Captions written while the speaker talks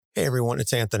Hey everyone,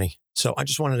 it's Anthony. So I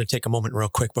just wanted to take a moment real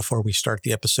quick before we start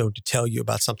the episode to tell you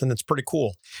about something that's pretty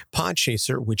cool.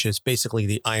 Podchaser, which is basically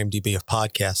the IMDb of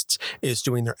podcasts, is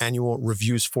doing their annual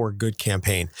Reviews for Good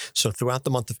campaign. So throughout the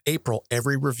month of April,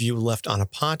 every review left on a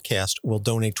podcast will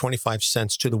donate 25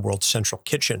 cents to the World Central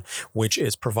Kitchen, which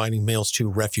is providing meals to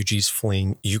refugees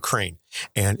fleeing Ukraine.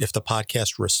 And if the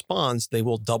podcast responds, they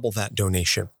will double that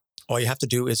donation. All you have to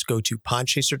do is go to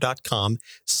podchaser.com,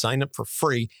 sign up for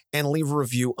free, and leave a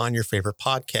review on your favorite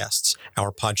podcasts.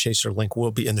 Our Podchaser link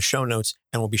will be in the show notes,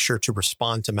 and we'll be sure to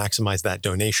respond to maximize that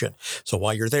donation. So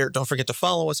while you're there, don't forget to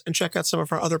follow us and check out some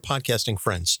of our other podcasting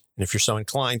friends. And if you're so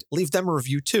inclined, leave them a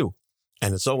review too.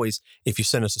 And as always, if you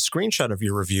send us a screenshot of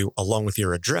your review along with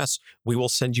your address, we will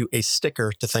send you a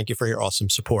sticker to thank you for your awesome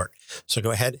support. So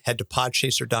go ahead, head to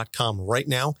podchaser.com right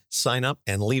now, sign up,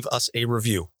 and leave us a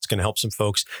review. It's going to help some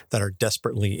folks that are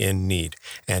desperately in need.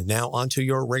 And now on to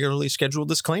your regularly scheduled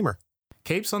disclaimer.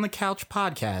 Capes on the Couch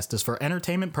podcast is for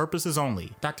entertainment purposes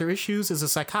only. Dr. Issues is a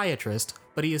psychiatrist,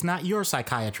 but he is not your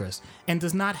psychiatrist and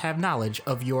does not have knowledge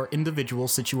of your individual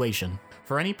situation.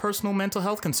 For any personal mental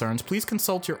health concerns, please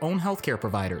consult your own healthcare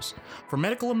providers. For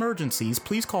medical emergencies,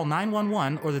 please call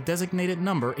 911 or the designated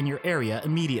number in your area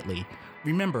immediately.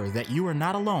 Remember that you are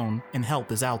not alone and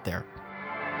help is out there.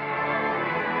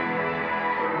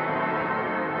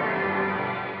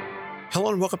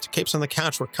 Hello and welcome to Capes on the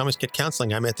Couch, where comics get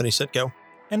counseling. I'm Anthony Sitko.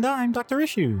 And I'm Dr.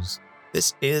 Issues.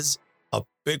 This is a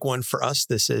big one for us.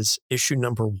 This is issue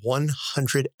number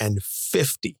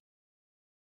 150,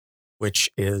 which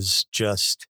is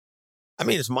just,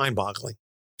 it's mind-boggling.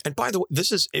 And by the way,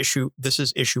 this is issue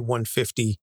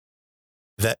 150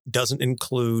 that doesn't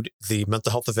include the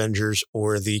Mental Health Avengers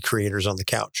or the Creators on the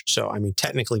Couch. So,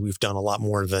 technically we've done a lot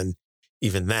more than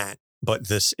even that, but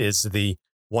this is the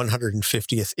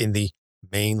 150th in the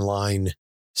mainline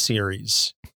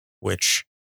series, which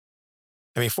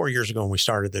 4 years ago when we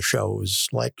started the show, it was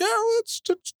like, let's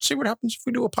see what happens if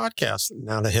we do a podcast.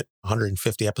 Now to hit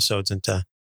 150 episodes and to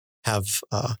have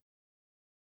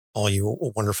all you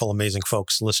wonderful, amazing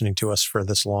folks listening to us for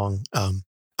this long.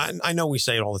 I know we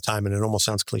say it all the time and it almost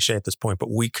sounds cliche at this point, but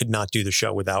we could not do the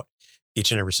show without each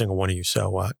and every single one of you.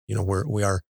 So, we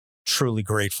are truly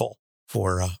grateful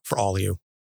for all of you.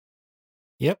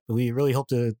 Yep. We really hope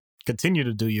to continue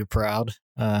to do you proud.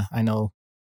 I know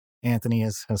Anthony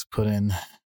has put in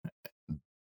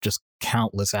just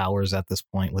countless hours at this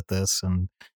point with this, and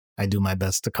I do my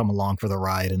best to come along for the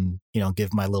ride and,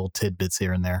 give my little tidbits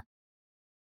here and there.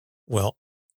 Well,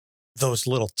 those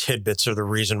little tidbits are the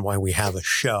reason why we have a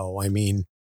show.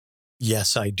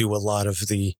 Yes, I do a lot of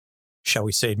the, shall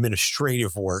we say,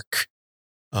 administrative work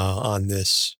on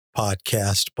this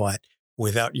podcast, but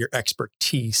without your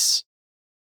expertise,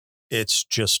 it's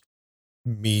just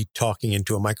me talking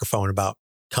into a microphone about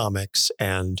comics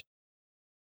and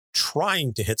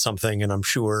trying to hit something. And I'm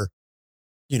sure,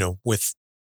 I'm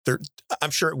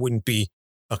sure it wouldn't be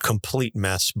a complete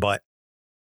mess, but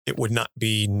it would not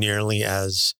be nearly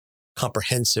as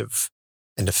comprehensive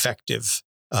and effective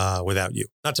without you.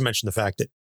 Not to mention the fact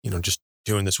that, just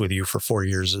doing this with you for 4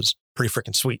 years is pretty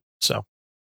freaking sweet. So,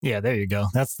 yeah, there you go.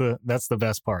 That's the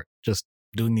best part. Just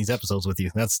doing these episodes with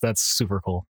you. That's super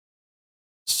cool.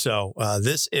 So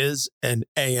this is an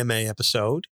AMA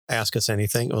episode. Ask us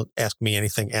anything, or ask me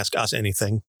anything, ask us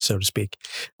anything, so to speak.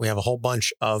 We have a whole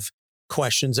bunch of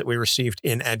questions that we received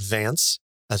in advance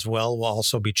as well. We'll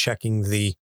also be checking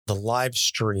the live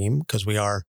stream because we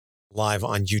are live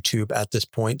on YouTube at this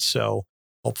point. So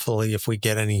hopefully if we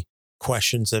get any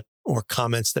questions or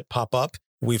comments that pop up,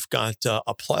 we've got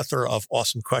a plethora of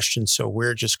awesome questions. So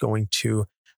we're just going to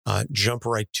jump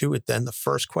right to it. Then the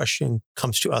first question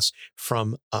comes to us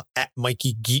from at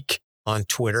Mikey Geek on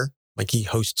Twitter. Mikey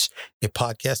hosts a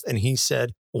podcast, and he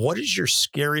said, "What is your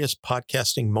scariest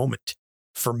podcasting moment?"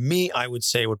 For me, I would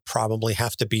say it would probably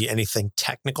have to be anything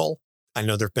technical. I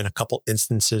know there have been a couple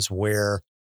instances where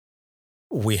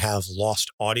we have lost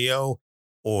audio,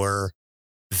 or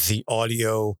the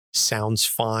audio sounds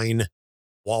fine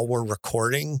while we're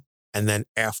recording, and then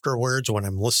afterwards, when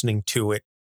I'm listening to it,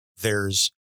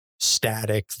 there's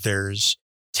static, there's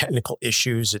technical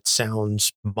issues, it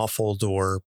sounds muffled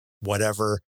or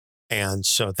whatever. And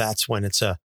so that's when it's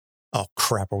oh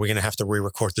crap, are we going to have to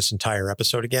re-record this entire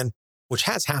episode again? Which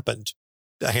has happened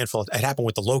a handful. It happened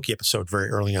with the Loki episode very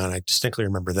early on. I distinctly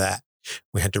remember that.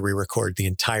 We had to re-record the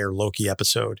entire Loki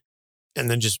episode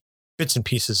and then just bits and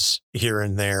pieces here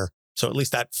and there. So at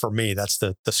least that, for me, that's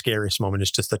the scariest moment,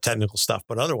 is just the technical stuff.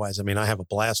 But otherwise, I have a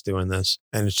blast doing this,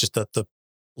 and it's just the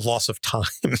loss of time,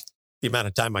 the amount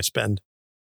of time I spend.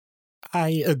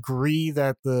 I agree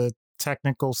that the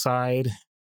technical side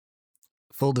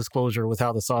full disclosure with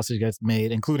how the sausage gets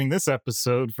made, including this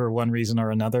episode for one reason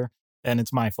or another. And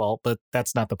it's my fault, but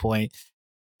that's not the point.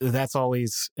 That's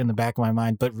always in the back of my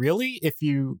mind. But really, if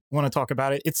you want to talk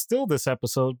about it, it's still this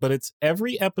episode, but it's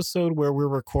every episode where we're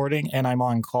recording and I'm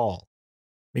on call.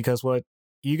 Because what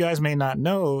you guys may not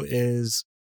know is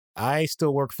I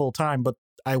still work full time, but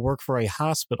I work for a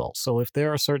hospital. So if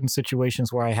there are certain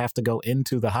situations where I have to go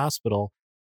into the hospital,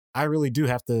 I really do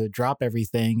have to drop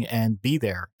everything and be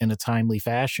there in a timely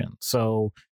fashion.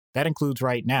 So that includes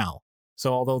right now.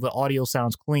 So although the audio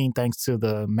sounds clean, thanks to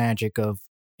the magic of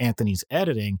Anthony's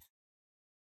editing,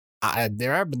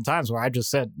 there have been times where I just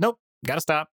said, nope, got to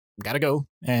stop, got to go.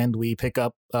 And we pick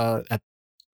up at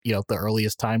the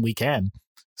earliest time we can.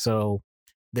 So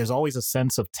there's always a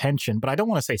sense of tension, but I don't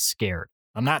want to say scared.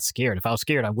 I'm not scared. If I was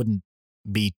scared, I wouldn't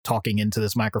be talking into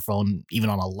this microphone even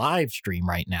on a live stream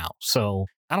right now. So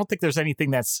I don't think there's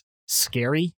anything that's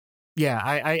scary. Yeah,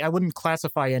 I wouldn't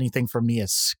classify anything for me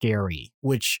as scary,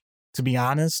 which, to be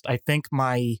honest, I think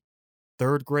my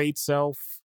 3rd grade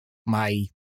self, my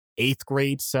 8th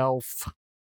grade self,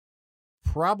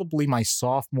 probably my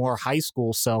sophomore high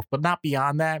school self, but not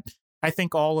beyond that. I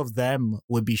think all of them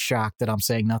would be shocked that I'm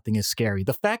saying nothing is scary.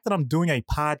 The fact that I'm doing a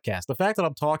podcast, the fact that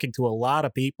I'm talking to a lot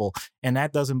of people, and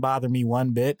that doesn't bother me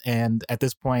one bit. And at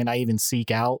this point, I even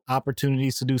seek out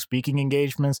opportunities to do speaking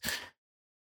engagements.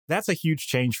 That's a huge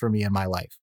change for me in my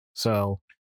life. So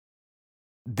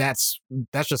that's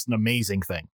just an amazing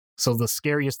thing. So the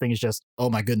scariest thing is just, oh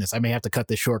my goodness, I may have to cut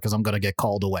this short because I'm going to get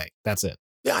called away. That's it.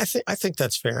 Yeah, I think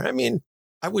that's fair. I mean,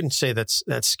 I wouldn't say that's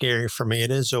scary for me.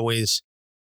 It is always,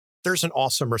 there's an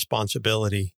awesome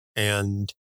responsibility.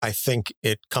 And I think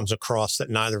it comes across that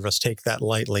neither of us take that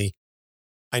lightly.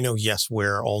 I know, yes,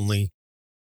 we're only,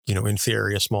 in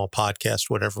theory, a small podcast,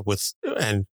 whatever,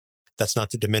 and that's not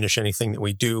to diminish anything that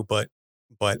we do, but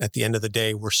at the end of the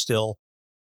day, we're still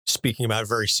speaking about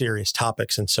very serious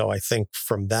topics. And so I think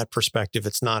from that perspective,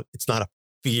 it's not a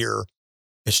fear.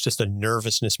 It's just a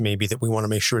nervousness maybe that we want to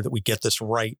make sure that we get this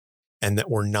right and that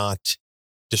we're not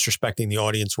disrespecting the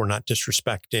audience. We're not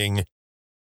disrespecting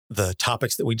the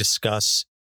topics that we discuss.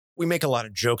 We make a lot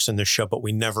of jokes in this show, but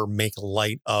we never make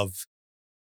light of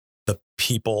the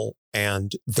people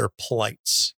and their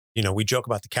plights. We joke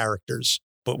about the characters,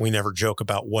 but we never joke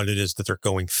about what it is that they're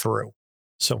going through.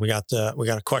 So we got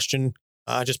a question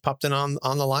just popped in on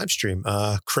the live stream.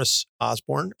 Chris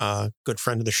Osborne, good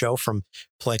friend of the show from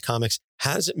Play Comics.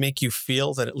 How does it make you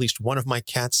feel that at least one of my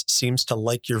cats seems to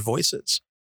like your voices?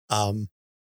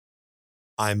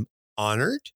 I'm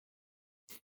honored.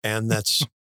 And that's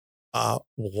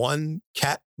one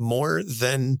cat more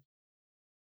than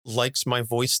likes my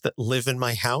voice that live in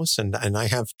my house. And I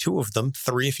have 2 of them,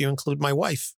 3 if you include my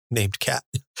wife named Cat.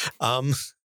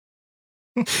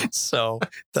 So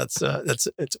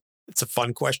it's a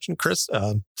fun question, Chris.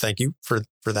 Thank you for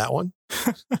that one.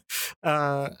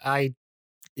 I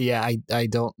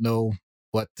don't know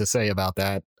what to say about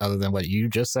that other than what you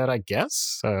just said, I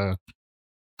guess. I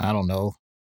don't know.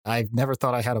 I've never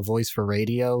thought I had a voice for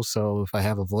radio. So if I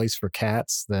have a voice for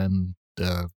cats, then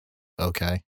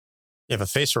okay. You have a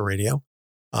face for radio.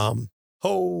 I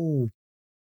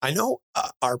know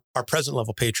our present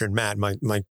level patron, Matt,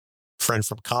 my friend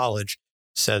from college,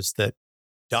 says that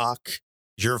Doc,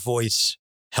 your voice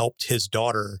helped his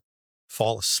daughter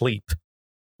fall asleep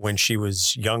when she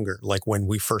was younger. Like when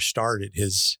we first started,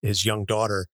 his young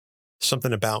daughter,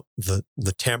 something about the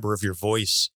timbre of your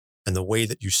voice and the way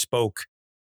that you spoke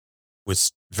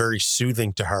was very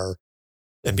soothing to her.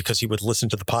 And because he would listen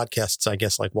to the podcasts, I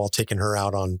guess, like while taking her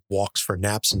out on walks for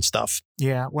naps and stuff.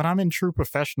 Yeah. When I'm in true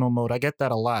professional mode, I get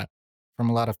that a lot from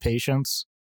a lot of patients,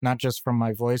 not just from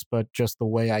my voice, but just the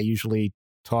way I usually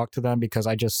talk to them, because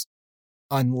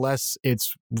unless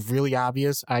it's really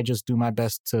obvious, I just do my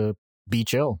best to be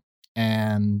chill.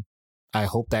 And I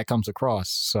hope that comes across.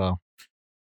 So,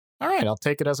 all right, I'll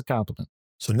take it as a compliment.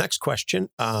 So next question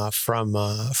from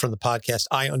the podcast.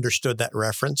 I understood that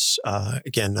reference.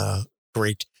 Again,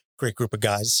 great group of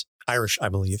guys. Irish, I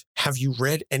believe. Have you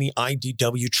read any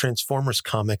IDW Transformers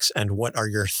comics and what are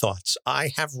your thoughts?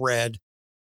 I have read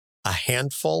a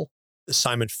handful.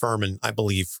 Simon Furman, I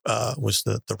believe, was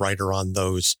the writer on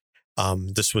those.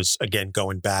 This was, again,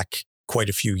 going back quite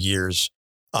a few years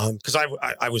because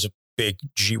I was a big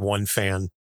G1 fan,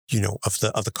 of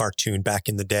the cartoon back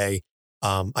in the day.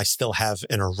 I still have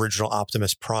an original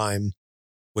Optimus Prime,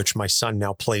 which my son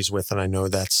now plays with. And I know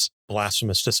that's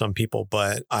blasphemous to some people,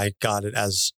 but I got it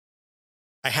as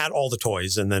I had all the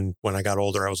toys. And then when I got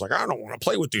older, I was like, I don't want to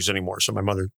play with these anymore. So my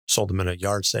mother sold them in a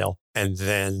yard sale. And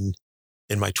then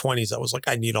in my 20s, I was like,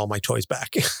 I need all my toys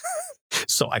back.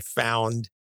 So I found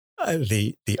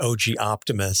the OG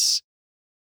Optimus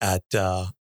at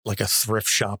like a thrift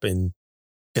shop in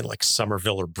like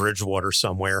Somerville or Bridgewater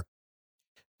somewhere.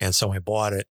 And so I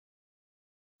bought it,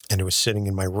 and it was sitting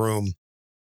in my room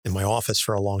in my office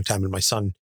for a long time. And my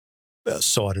son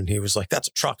saw it, and he was like, "That's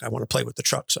a truck. I want to play with the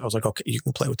truck." So I was like, "Okay, you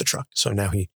can play with the truck." So now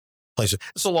he plays it.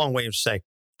 It's a long way to say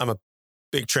I'm a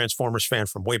big Transformers fan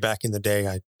from way back in the day.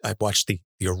 I watched the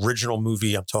original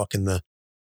movie. I'm talking the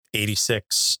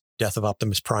 86 Death of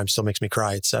Optimus Prime, still makes me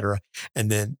cry, etc.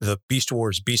 And then the Beast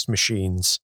Wars Beast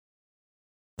Machines,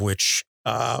 which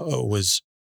was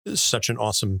such an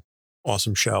awesome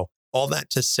show. All that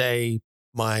to say,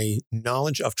 my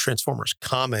knowledge of Transformers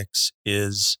comics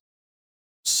is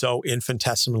so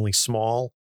infinitesimally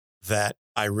small that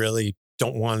I really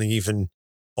don't want to even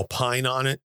opine on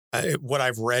it. What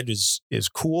I've read is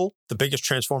cool. The biggest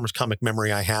Transformers comic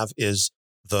memory I have is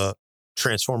the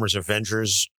Transformers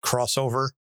Avengers crossover,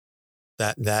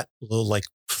 that little like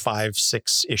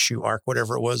 5-6 issue arc,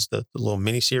 whatever it was, the little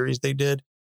miniseries they did,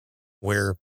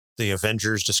 where the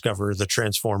Avengers discover the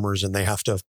Transformers and they have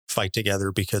to fight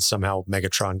together because somehow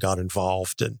Megatron got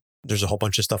involved, and there's a whole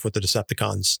bunch of stuff with the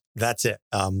Decepticons. That's it.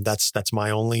 That's my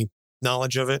only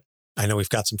knowledge of it. I know we've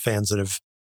got some fans that have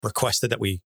requested that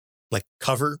we like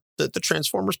cover the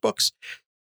Transformers books,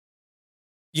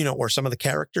 or some of the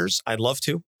characters. I'd love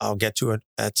to. I'll get to it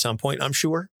at some point, I'm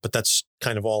sure, but that's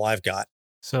kind of all I've got.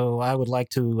 So I would like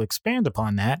to expand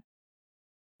upon that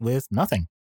with nothing.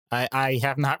 I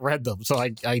have not read them, so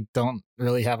I don't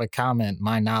really have a comment.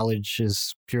 My knowledge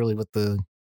is purely with the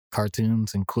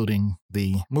cartoons, including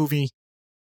the movie,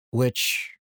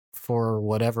 which for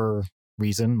whatever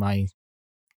reason, my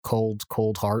cold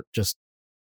heart just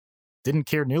didn't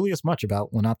care nearly as much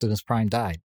about when Optimus Prime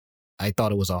died. I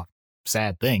thought it was a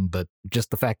sad thing, but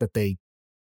just the fact that they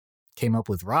came up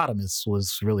with Rodimus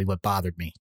was really what bothered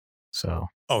me. So,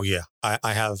 oh yeah,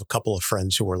 I have a couple of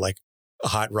friends who were like,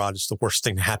 Hot Rod is the worst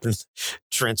thing to happen to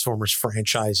Transformers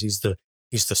franchise. He's the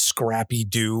Scrappy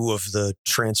Doo of the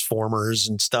Transformers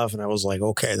and stuff. And I was like,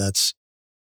 okay, that's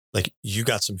like, you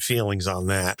got some feelings on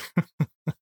that.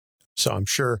 So I'm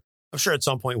sure at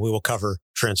some point we will cover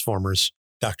Transformers.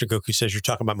 Dr. Goku says, you're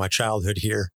talking about my childhood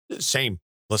here. Same.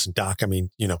 Listen, Doc, I mean,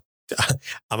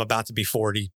 I'm about to be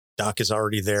 40. Doc is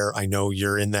already there. I know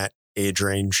you're in that age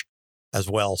range as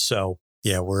well. So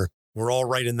yeah, we're all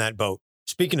right in that boat.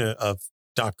 Speaking of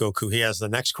Doc Goku, he has the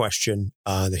next question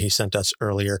that he sent us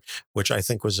earlier, which I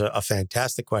think was a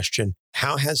fantastic question.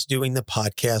 How has doing the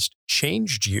podcast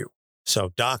changed you?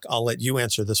 So Doc, I'll let you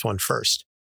answer this one first.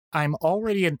 I'm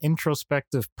already an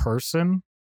introspective person,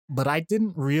 but I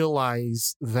didn't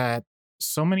realize that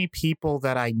so many people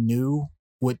that I knew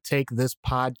would take this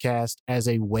podcast as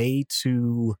a way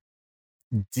to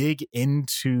dig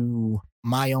into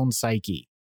my own psyche.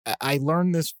 I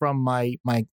learned this from my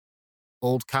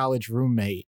old college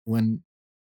roommate when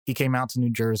he came out to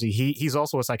New Jersey. He's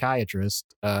also a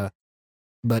psychiatrist,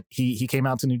 but he came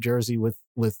out to New Jersey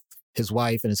with his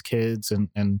wife and his kids,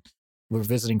 and we're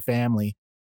visiting family,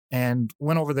 and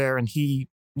went over there, and he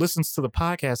listens to the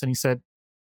podcast, and he said,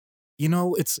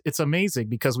 it's amazing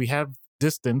because we have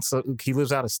distance. He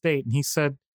lives out of state, and he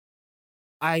said,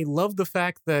 I love the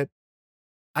fact that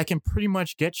I can pretty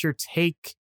much get your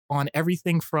take on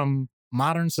everything from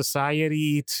modern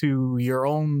society to your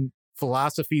own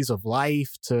philosophies of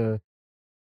life to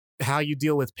how you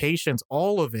deal with patients,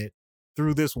 all of it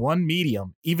through this one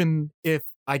medium, even if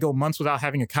I go months without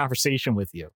having a conversation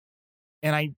with you.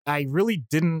 And I really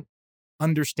didn't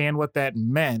understand what that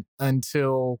meant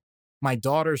until my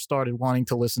daughter started wanting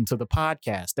to listen to the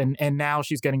podcast. And now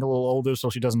she's getting a little older, so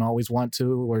she doesn't always want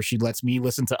to, or she lets me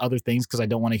listen to other things because I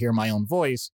don't want to hear my own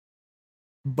voice.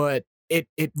 But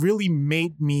it really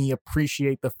made me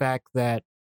appreciate the fact that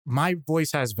my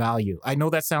voice has value. I know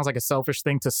that sounds like a selfish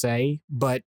thing to say,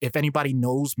 but if anybody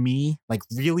knows me, like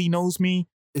really knows me,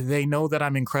 they know that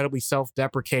I'm incredibly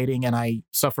self-deprecating and I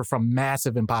suffer from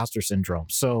massive imposter syndrome.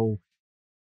 So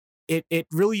it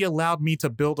really allowed me to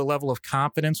build a level of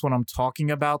confidence when I'm talking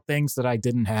about things that I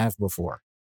didn't have before.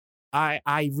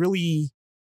 I really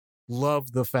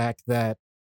love the fact that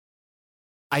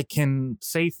I can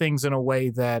say things in a way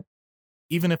that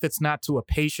even if it's not to a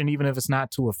patient, even if it's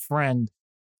not to a friend,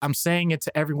 I'm saying it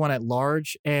to everyone at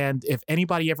large. And if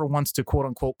anybody ever wants to, quote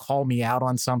unquote, call me out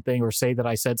on something or say that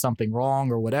I said something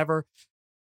wrong or whatever,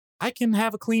 I can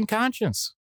have a clean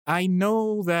conscience. I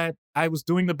know that I was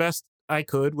doing the best I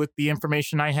could with the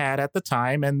information I had at the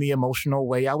time and the emotional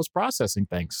way I was processing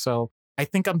things. So I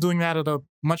think I'm doing that at a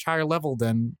much higher level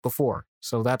than before.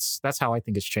 So that's how I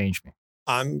think it's changed me.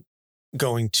 I'm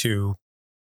going to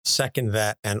second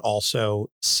that and also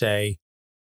say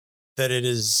that it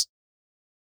is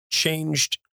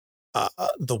changed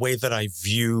the way that I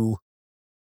view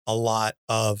a lot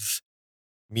of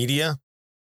media,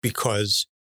 because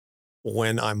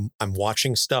when I'm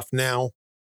watching stuff now,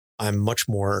 I'm much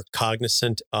more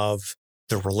cognizant of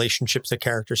the relationships that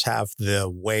characters have, the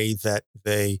way that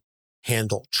they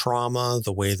handle trauma,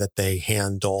 the way that they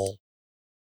handle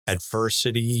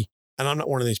adversity. And I'm not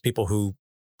one of these people who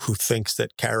thinks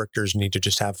that characters need to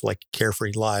just have like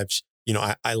carefree lives. You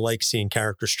know, I like seeing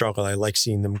characters struggle. I like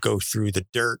seeing them go through the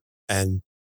dirt and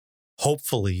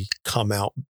hopefully come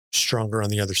out stronger on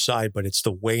the other side. But it's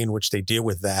the way in which they deal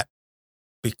with that,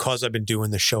 because I've been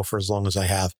doing this show for as long as I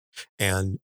have,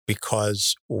 and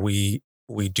because we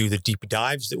do the deep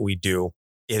dives that we do,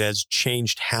 it has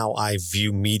changed how I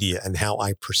view media and how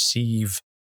I perceive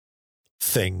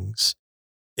things.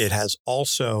 It has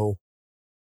also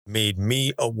made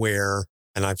me aware,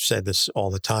 and I've said this all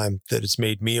the time, that it's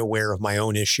made me aware of my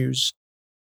own issues,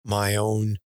 my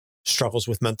own struggles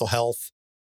with mental health,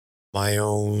 my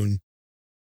own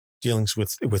dealings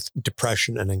with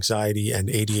depression and anxiety and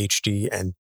ADHD,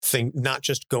 and not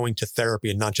just going to therapy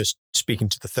and not just speaking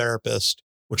to the therapist,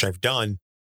 which I've done,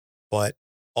 but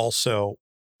also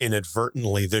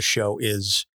inadvertently, this show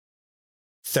is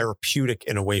therapeutic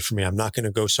in a way for me. I'm not going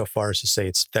to go so far as to say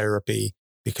it's therapy,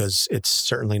 because it's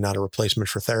certainly not a replacement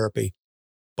for therapy,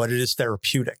 but it is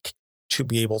therapeutic to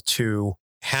be able to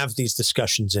have these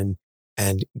discussions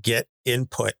and get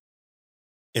input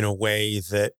in a way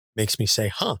that makes me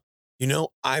say, you know,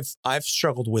 I've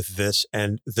struggled with this,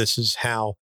 and this is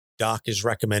how Doc is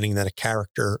recommending that a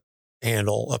character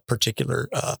handle a particular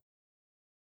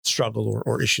struggle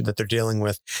or issue that they're dealing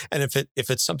with. And if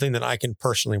it's something that I can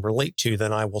personally relate to,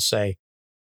 then I will say,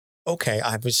 okay,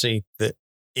 obviously the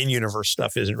in-universe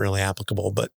stuff isn't really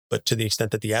applicable, but to the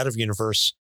extent that the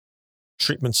out-of-universe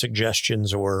treatment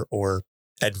suggestions or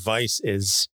advice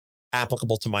is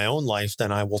applicable to my own life,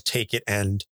 then I will take it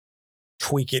and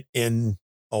tweak it in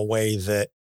a way that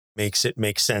makes it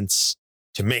make sense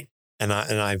to me. And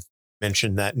I've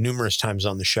mentioned that numerous times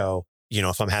on the show. You know,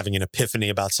 if I'm having an epiphany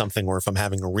about something, or if I'm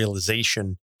having a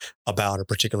realization about a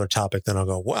particular topic, then I'll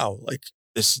go, wow, like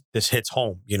this hits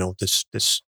home. You know, this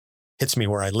hits me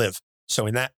where I live. So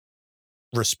in that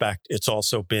respect, it's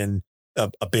also been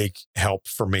a big help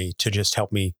for me to just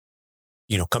help me,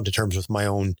 you know, come to terms with my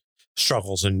own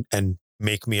struggles and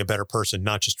make me a better person,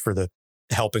 not just for the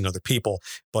helping other people,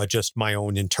 but just my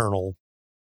own internal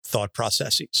thought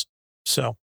processes.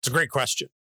 So it's a great question.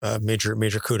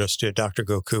 Major kudos to Dr.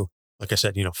 Goku. Like I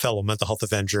said, you know, fellow mental health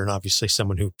avenger, and obviously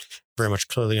someone who very much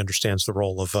clearly understands the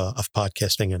role of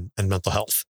podcasting and mental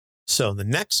health. So the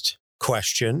next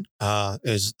question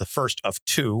is the first of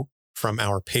two from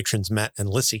our patrons, Matt and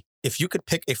Lissy. If you could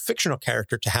pick a fictional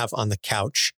character to have on the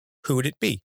couch, who would it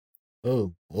be?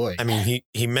 Oh, boy. I mean,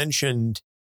 he mentioned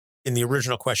in the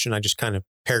original question, I just kind of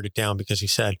pared it down because he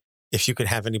said, if you could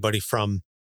have anybody from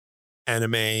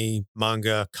anime,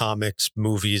 manga, comics,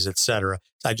 movies, etc.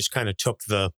 I just kind of took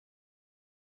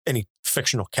any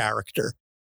fictional character,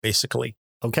 basically.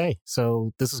 Okay,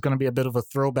 so this is going to be a bit of a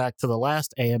throwback to the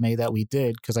last AMA that we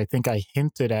did, because I think I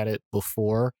hinted at it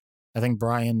before. I think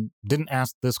Brian didn't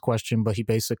ask this question, but he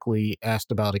basically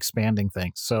asked about expanding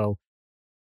things. So,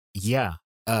 yeah,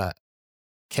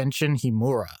 Kenshin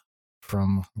Himura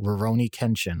from Rurouni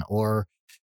Kenshin, or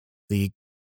the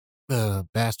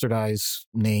bastardized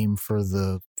name for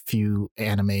the few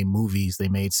anime movies they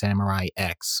made, Samurai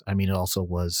X. I mean, it also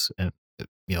was an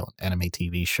anime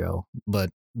TV show, but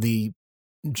the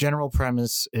general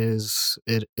premise is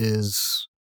it is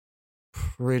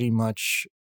pretty much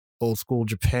old school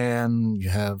Japan. You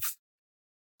have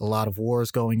a lot of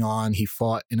wars going on. He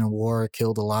fought in a war,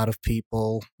 killed a lot of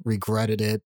people, regretted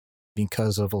it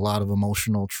because of a lot of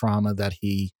emotional trauma that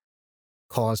he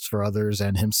caused for others,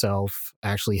 and himself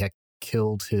actually had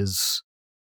killed his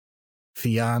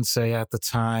fiance at the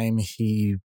time.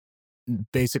 He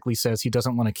basically says he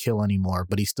doesn't want to kill anymore,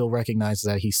 but he still recognizes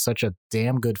that he's such a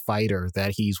damn good fighter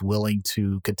that he's willing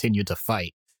to continue to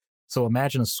fight. So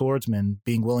imagine a swordsman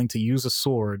being willing to use a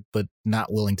sword, but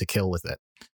not willing to kill with it.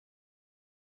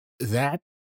 That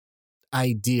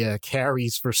idea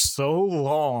carries for so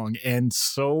long and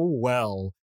so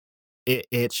well.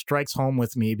 It strikes home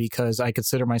with me because I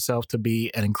consider myself to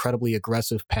be an incredibly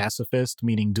aggressive pacifist,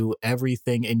 meaning do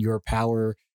everything in your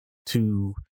power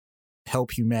to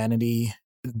help humanity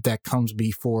that comes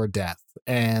before death.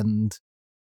 And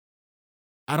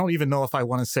I don't even know if I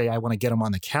want to say I want to get him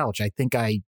on the couch. I think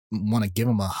I want to give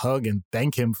him a hug and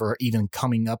thank him for even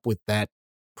coming up with that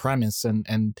premise.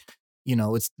 And you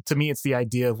know, it's, to me, it's the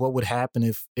idea of what would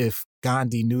happen if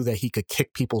Gandhi knew that he could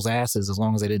kick people's asses as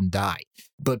long as they didn't die.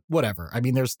 But whatever. I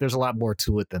mean, there's a lot more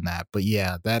to it than that. But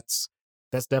yeah, that's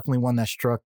definitely one that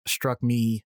struck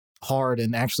me hard,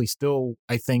 and actually still,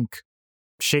 I think,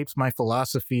 shapes my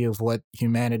philosophy of what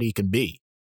humanity can be.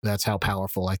 That's how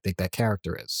powerful I think that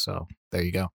character is. So there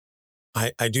you go.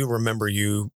 I do remember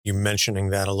you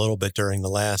mentioning that a little bit during the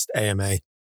last AMA.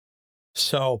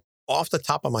 So off the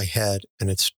top of my head, and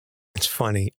it's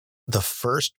funny, the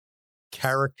first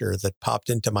character that popped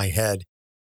into my head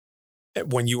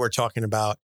when you were talking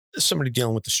about somebody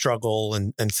dealing with the struggle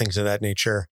and things of that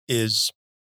nature is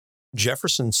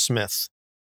Jefferson Smith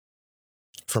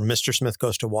from Mr. Smith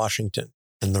Goes to Washington.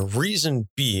 And the reason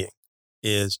being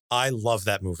is I love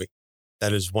that movie.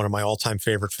 That is one of my all-time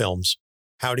favorite films.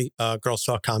 Howdy, Girls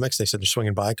Talk Comics. They said they're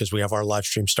swinging by because we have our live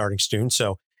stream starting soon.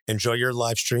 So enjoy your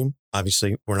live stream.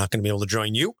 Obviously, we're not going to be able to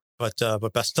join you, but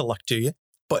best of luck to you.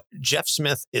 But Jeff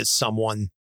Smith is someone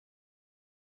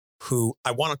who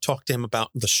I want to talk to him about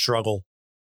the struggle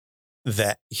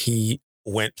that he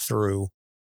went through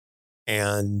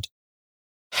and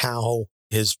how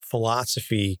his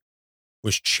philosophy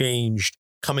was changed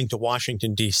coming to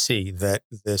Washington, D.C., that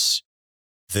this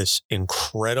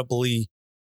incredibly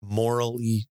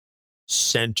morally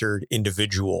centered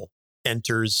individual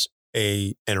enters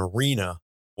an arena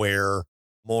where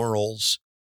morals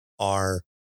are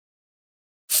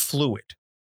fluid.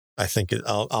 I think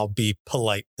I'll be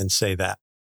polite and say that.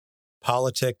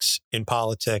 In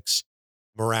politics,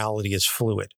 morality is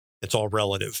fluid. It's all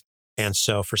relative. And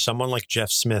so for someone like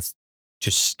Jeff Smith to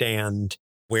stand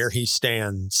where he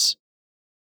stands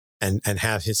and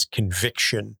have his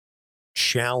conviction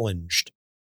challenged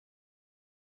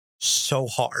so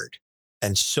hard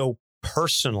and so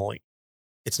personally,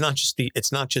 it's not just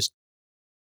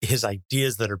his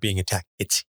ideas that are being attacked.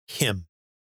 It's him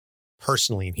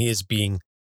personally. And he is being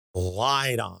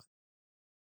lied on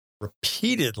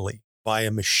repeatedly by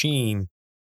a machine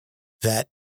that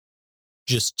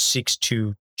just seeks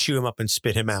to chew him up and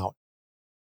spit him out.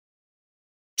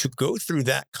 To go through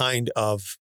that kind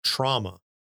of trauma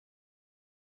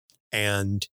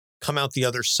and come out the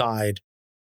other side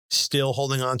still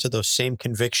holding on to those same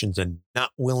convictions and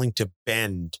not willing to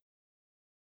bend,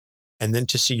 and then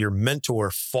to see your mentor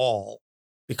fall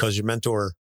because your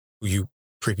mentor, who you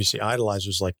previously idolized,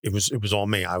 was like, it was all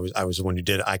me. I was the one who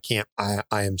did it.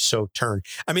 I am so turned.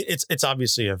 I mean, it's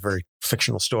obviously a very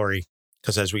fictional story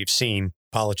because, as we've seen,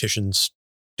 politicians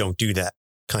don't do that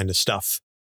kind of stuff.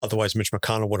 Otherwise, Mitch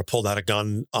McConnell would have pulled out a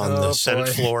gun on the Senate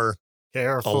floor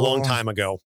a long time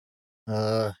ago.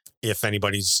 If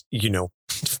anybody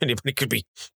could be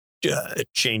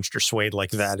changed or swayed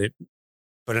like that.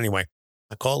 But anyway,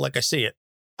 I call it like I see it.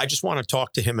 I just want to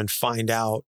talk to him and find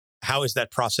out how has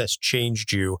that process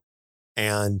changed you,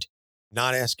 and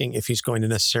not asking if he's going to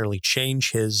necessarily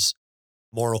change his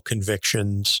moral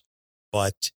convictions,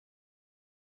 but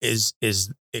is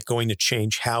it going to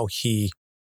change how he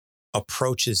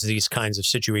approaches these kinds of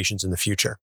situations in the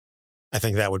future? I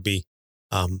think that would be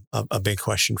a big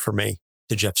question for me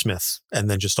to Jeff Smith. And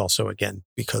then just also, again,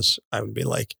 because I would be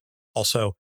like,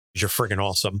 also, you're friggin'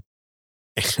 awesome.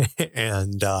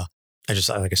 And like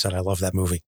I said, I love that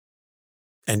movie.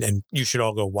 And you should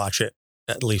all go watch it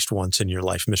at least once in your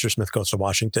life. Mr. Smith Goes to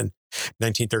Washington,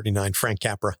 1939, Frank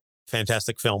Capra,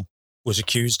 fantastic film.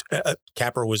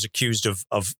 Capra was accused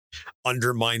of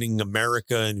undermining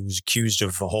America, and he was accused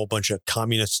of a whole bunch of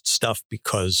communist stuff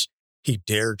because he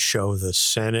dared show the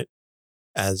Senate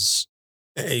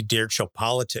he dared show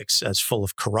politics as full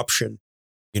of corruption,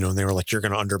 and they were like, you're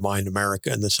going to undermine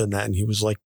America and this and that. And he was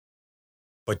like,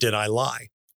 but did I lie?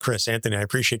 Chris, Anthony, I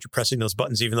appreciate you pressing those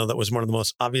buttons, even though that was one of the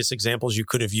most obvious examples you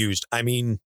could have used. I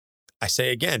mean, I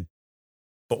say again,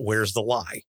 but where's the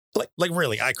lie? Like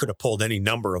really, I could have pulled any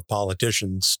number of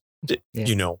politicians,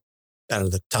 out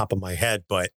of the top of my head.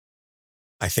 But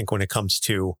I think when it comes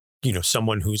to,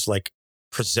 someone who's like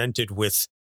presented with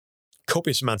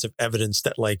copious amounts of evidence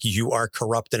that like you are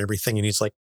corrupt and everything, and he's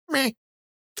like, meh,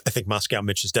 I think Moscow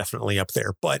Mitch is definitely up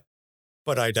there. But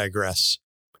I digress.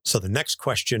 So the next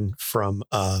question from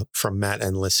Matt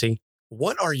and Lissy: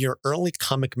 what are your early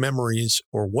comic memories,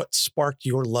 or what sparked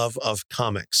your love of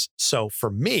comics? So for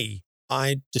me,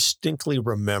 I distinctly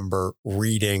remember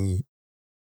reading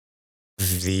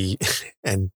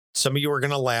and some of you are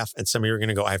going to laugh and some of you are going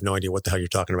to go, I have no idea what the hell you're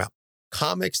talking about.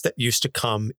 Comics that used to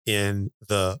come in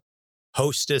the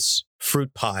Hostess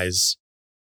fruit pies.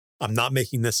 I'm not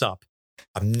making this up.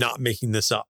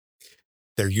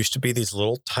 There used to be these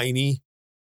little tiny,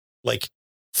 like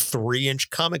 3-inch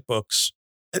comic books.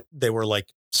 They were like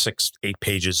 6-8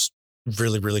 pages,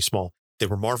 really, really small. They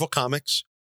were Marvel comics.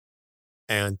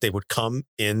 and they would come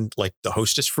in like the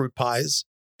Hostess fruit pies.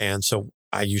 And so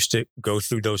I used to go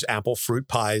through those apple fruit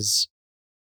pies,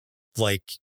 like,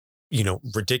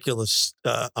 ridiculous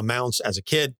amounts as a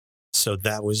kid. So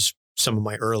that was some of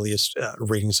my earliest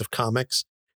readings of comics.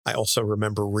 I also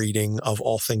remember reading, of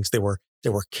all things, there were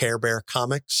Care Bear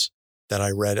comics that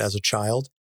I read as a child.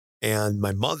 And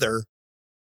my mother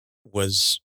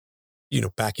was,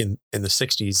 back in the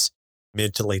 60s,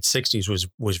 mid to late 60s,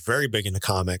 was very big into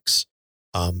comics.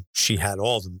 She had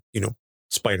all of them,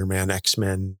 Spider-Man,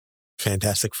 X-Men,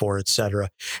 Fantastic Four, etc.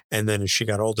 And then as she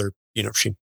got older,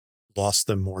 she lost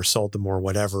them or sold them or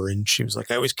whatever. And she was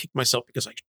like, I always kicked myself because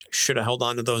I should have held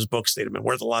on to those books. They'd have been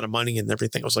worth a lot of money and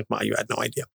everything. I was like, Ma, you had no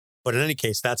idea. But in any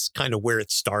case, that's kind of where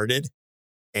it started.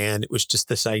 And it was just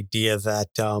this idea that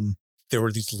there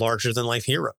were these larger than life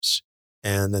heroes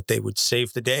and that they would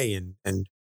save the day and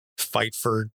fight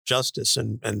for justice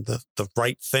and the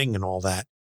right thing and all that.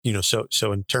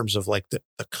 So in terms of like the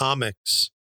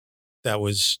comics, that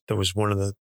was one of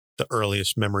the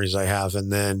earliest memories I have.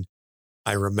 And then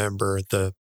I remember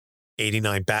the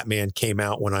 89 Batman came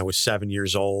out when I was 7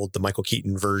 years old, the Michael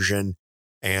Keaton version.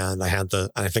 And I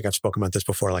think I've spoken about this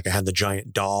before, like I had the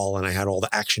giant doll and I had all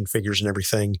the action figures and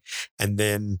everything. And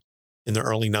then in the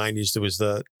early 90s, there was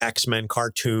the X-Men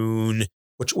cartoon,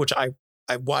 which I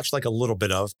watched like a little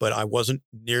bit of, but I wasn't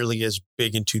nearly as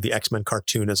big into the X-Men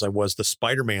cartoon as I was the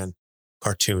Spider-Man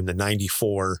cartoon, the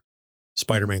 94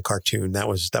 Spider-Man cartoon. That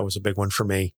was a big one for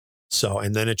me. So,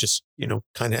 and then it just,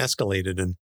 kind of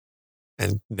escalated.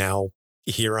 And now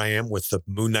here I am with the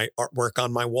Moon Knight artwork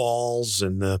on my walls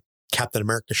and the Captain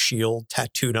America shield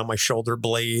tattooed on my shoulder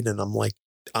blade. And I'm like,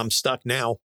 I'm stuck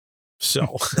now.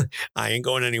 So I ain't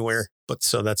going anywhere. But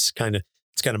so it's kind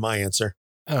of my answer.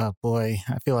 Oh boy,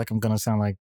 I feel like I'm going to sound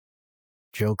like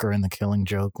Joker in The Killing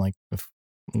Joke. Like if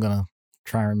I'm going to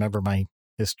try and remember my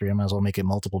history, I might as well make it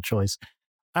multiple choice.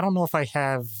 I don't know if I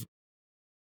have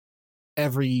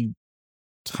every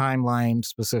timeline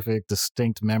specific,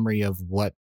 distinct memory of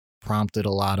what prompted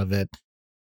a lot of it.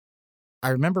 I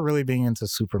remember really being into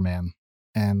Superman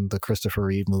and the Christopher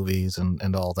Reeve movies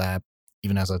and all that,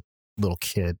 even as a little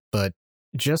kid. But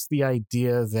just the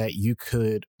idea that you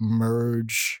could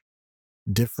merge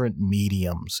different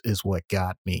mediums is what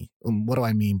got me. What do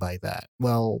I mean by that?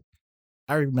 Well,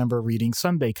 I remember reading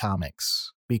Sunday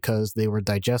comics because they were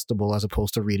digestible as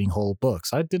opposed to reading whole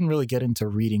books. I didn't really get into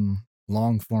reading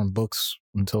long form books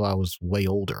until I was way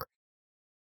older.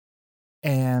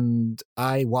 And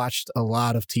I watched a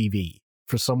lot of TV.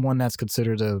 For someone that's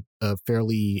considered a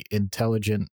fairly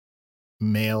intelligent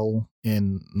male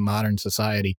in modern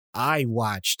society, I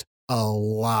watched a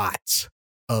lot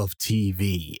of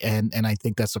TV. And I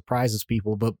think that surprises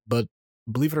people. But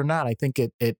believe it or not, I think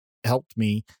it helped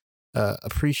me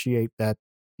appreciate that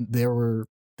there were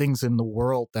things in the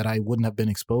world that I wouldn't have been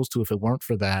exposed to if it weren't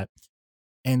for that.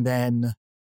 And then,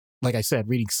 like I said,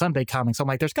 reading Sunday comics, I'm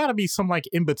like, there's got to be some like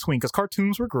in between, because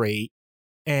cartoons were great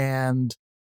and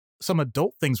some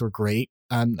adult things were great.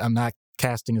 I'm not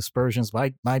casting aspersions.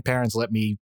 My parents let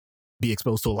me be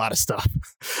exposed to a lot of stuff.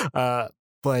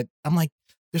 But I'm like,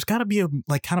 there's got to be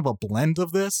kind of a blend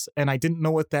of this. And I didn't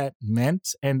know what that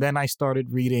meant. And then I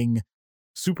started reading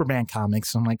Superman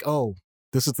comics. I'm like, oh,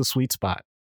 this is the sweet spot.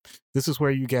 This is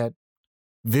where you get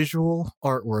visual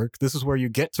artwork. This is where you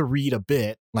get to read a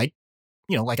bit, like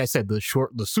I said, the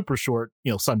super short,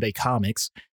 Sunday comics,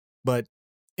 but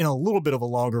in a little bit of a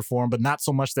longer form, but not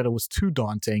so much that it was too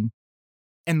daunting.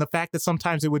 And the fact that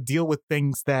sometimes it would deal with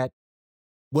things that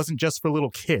wasn't just for little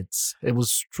kids. It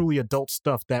was truly adult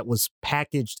stuff that was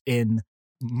packaged in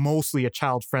mostly a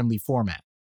child-friendly format.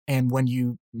 And when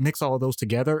you mix all of those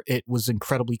together, it was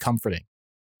incredibly comforting.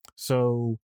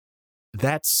 So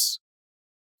that's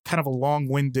kind of a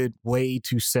long-winded way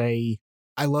to say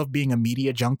I love being a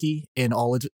media junkie in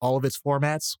all of its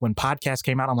formats. When podcasts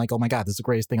came out, I'm like, oh my God, this is the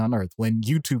greatest thing on earth. When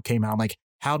YouTube came out, I'm like,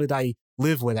 how did I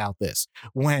live without this?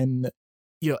 When,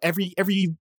 every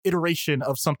iteration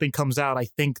of something comes out, I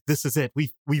think this is it.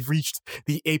 We've reached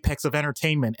the apex of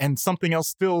entertainment, and something else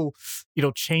still,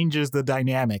 changes the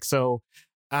dynamic. So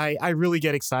I really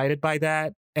get excited by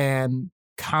that. And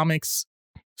comics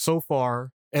so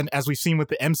far, and as we've seen with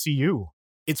the MCU,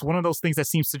 it's one of those things that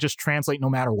seems to just translate no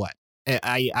matter what.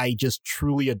 I just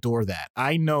truly adore that.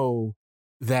 I know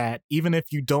that even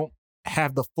if you don't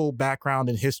have the full background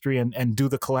in history and do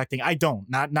the collecting, I don't,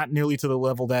 not nearly to the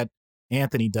level that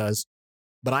Anthony does,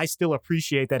 but I still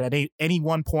appreciate that at any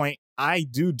one point I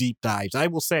do deep dives. I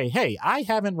will say, hey, I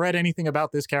haven't read anything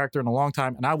about this character in a long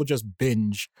time, and I will just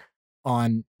binge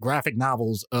on graphic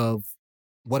novels of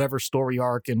whatever story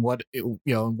arc and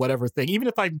whatever thing. Even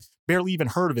if I barely even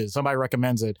heard of it, somebody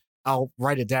recommends it, I'll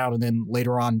write it down and then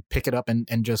later on pick it up and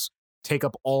just take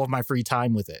up all of my free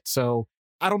time with it. So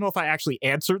I don't know if I actually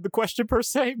answered the question per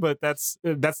se, but that's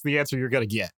the answer you're going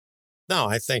to get. No,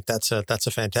 I think that's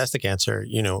a fantastic answer.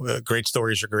 Great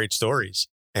stories are great stories.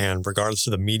 And regardless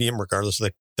of the medium, regardless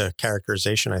of the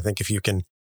characterization, I think if you can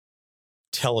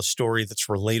tell a story that's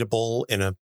relatable in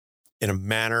a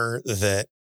manner that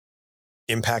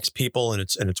impacts people and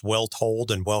it's well told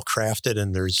and well crafted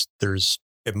and there's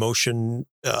emotion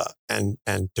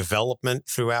and development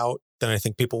throughout, then I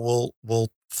think people will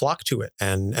flock to it.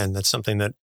 And that's something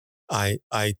that I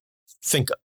think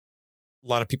a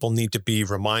lot of people need to be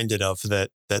reminded of, that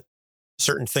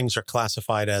certain things are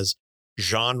classified as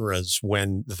genres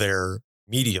when they're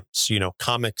mediums.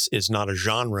 Comics is not a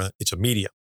genre, it's a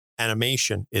medium.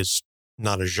 Animation is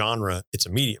not a genre, it's a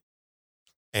medium.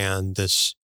 And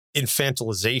this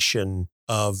infantilization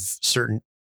of certain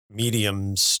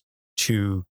mediums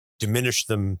to diminish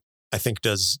them, I think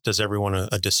does everyone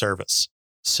a disservice.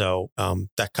 So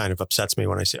that kind of upsets me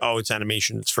when I say, oh, it's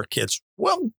animation, it's for kids.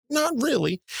 Well, not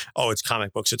really. Oh, it's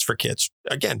comic books, it's for kids.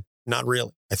 Again, not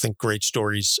really. I think great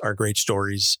stories are great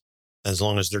stories. As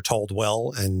long as they're told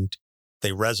well and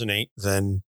they resonate,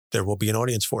 then there will be an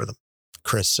audience for them.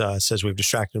 Chris says we've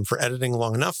distracted him for editing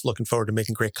long enough. Looking forward to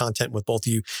making great content with both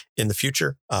of you in the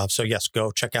future. So yes,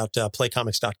 go check out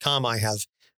playcomics.com. I have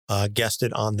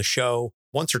guested on the show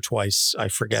once or twice. I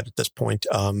forget at this point.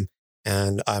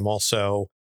 And I'm also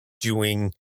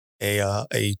doing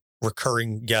a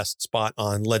recurring guest spot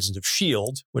on Legends of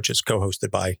S.H.I.E.L.D., which is co-hosted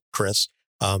by Chris,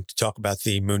 to talk about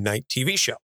the Moon Knight TV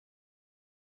show,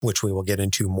 which we will get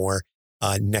into more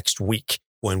next week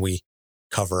when we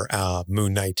cover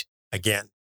Moon Knight again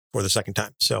for the second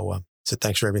time. So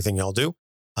thanks for everything y'all do,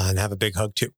 and have a big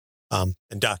hug too. And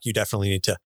Doc, you definitely need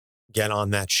to get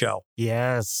on that show.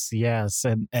 Yes.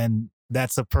 And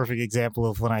that's a perfect example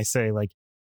of when I say, like,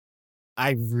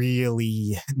 I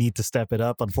really need to step it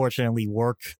up. Unfortunately,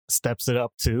 work steps it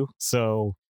up too.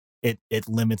 So it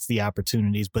limits the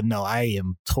opportunities. But no, I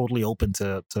am totally open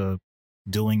to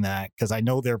doing that because I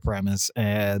know their premise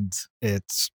and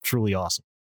it's truly awesome.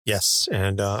 Yes.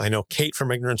 And I know Kate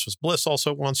from Ignorance Was Bliss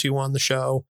also wants you on the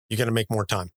show. You're going to make more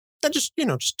time. Then just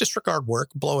disregard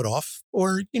work, blow it off.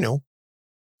 Or, you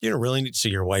don't really need to see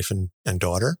your wife and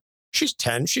daughter. She's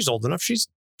 10. She's old enough. She's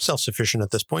self-sufficient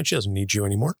at this point. She doesn't need you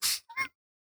anymore.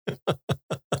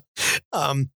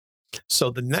 So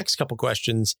the next couple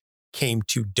questions came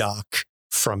to Doc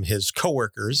from his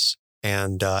coworkers.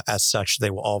 And as such, they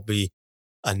will all be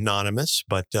anonymous,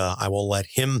 but I will let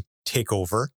him take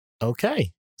over.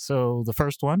 Okay. So the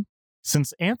first one,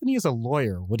 since Anthony is a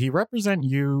lawyer, would he represent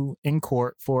you in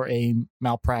court for a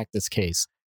malpractice case?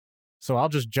 So I'll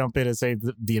just jump in and say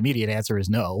the immediate answer is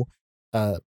no.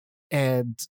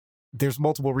 And there's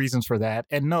multiple reasons for that.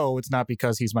 And no, it's not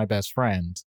because he's my best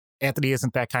friend. Anthony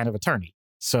isn't that kind of attorney.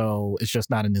 So it's just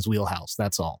not in his wheelhouse.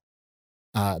 That's all.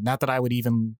 Not that I would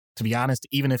even, to be honest,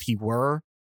 even if he were,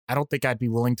 I don't think I'd be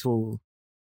willing to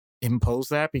impose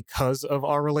that because of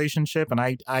our relationship. And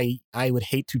I would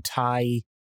hate to tie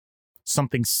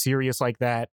something serious like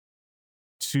that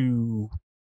to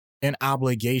an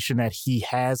obligation that he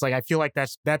has. Like, I feel like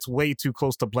that's way too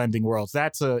close to blending worlds.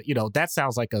 That's that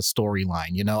sounds like a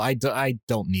storyline. I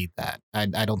don't need that.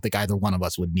 I don't think either one of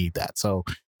us would need that. So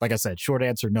like I said, short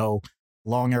answer, no.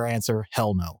 Longer answer,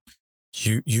 hell no.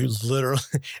 You literally,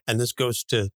 and this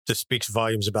speaks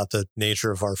volumes about the nature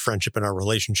of our friendship and our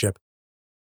relationship.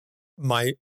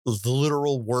 My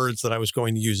literal words that I was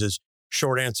going to use is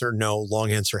short answer, no.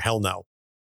 Long answer, hell no.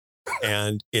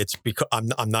 And it's because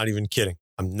I'm not even kidding.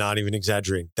 I'm not even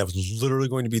exaggerating. That was literally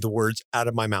going to be the words out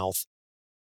of my mouth.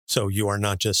 So you are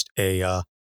not just you're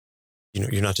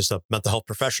not just a mental health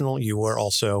professional. You are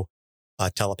also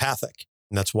telepathic.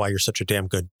 And that's why you're such a damn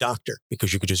good doctor,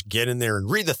 because you could just get in there and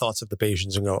read the thoughts of the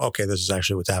patients and go, okay, this is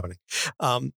actually what's happening.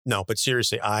 No, but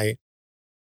seriously, I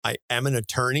am an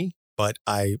attorney, but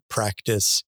I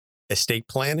practice estate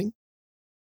planning.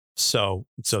 So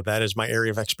that is my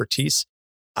area of expertise.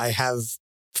 I have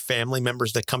family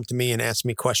members that come to me and ask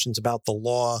me questions about the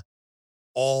law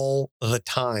all the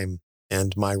time.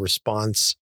 And my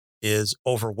response is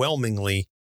overwhelmingly,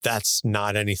 that's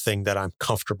not anything that I'm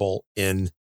comfortable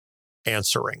in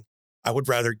answering. I would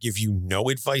rather give you no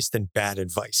advice than bad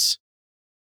advice.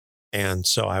 And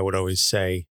so I would always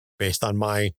say, based on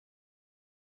my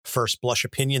first blush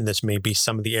opinion, this may be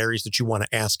some of the areas that you want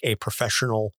to ask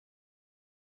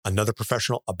another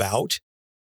professional about.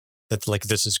 That's like,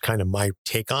 this is kind of my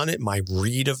take on it, my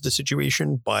read of the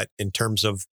situation. But in terms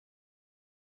of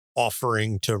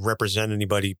offering to represent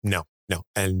anybody, no.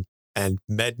 And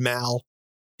MedMal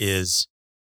is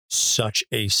such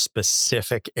a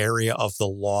specific area of the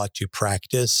law to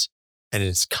practice, and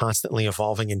it's constantly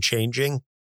evolving and changing.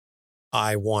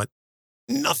 I want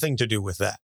nothing to do with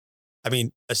that. I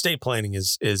mean, estate planning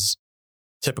is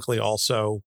typically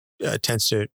also tends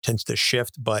to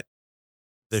shift, but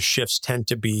the shifts tend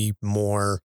to be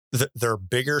more, they're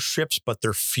bigger shifts, but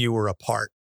they're fewer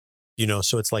apart.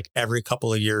 So it's like every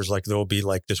couple of years, like there'll be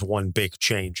like this one big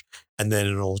change, and then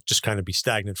it'll just kind of be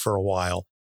stagnant for a while,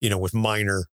 with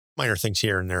minor things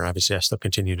here and there. Obviously, I still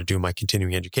continue to do my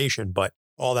continuing education, but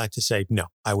all that to say, no,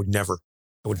 I wouldn't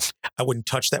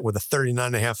touch that with a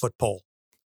 39.5-foot pole.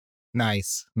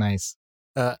 Nice.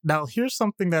 Now, here's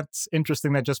something that's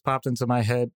interesting that just popped into my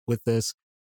head with this.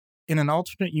 In an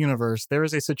alternate universe, there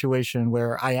is a situation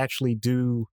where I actually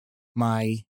do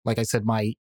my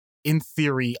in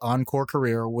theory encore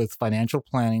career with financial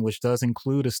planning, which does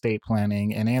include estate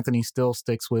planning. And Anthony still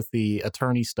sticks with the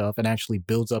attorney stuff and actually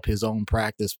builds up his own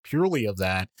practice purely of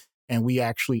that. And we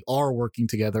actually are working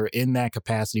together in that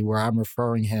capacity where I'm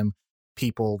referring him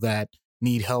people that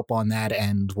need help on that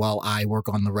end while I work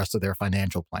on the rest of their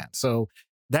financial plan. So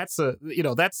that's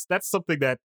something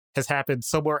that has happened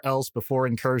somewhere else before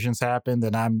incursions happened.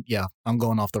 And I'm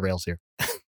going off the rails here.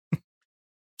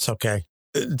 It's okay.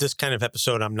 This kind of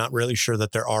episode, I'm not really sure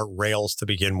that there are rails to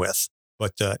begin with,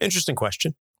 but interesting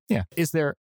question. Yeah. Is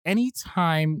there any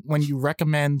time when you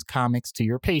recommend comics to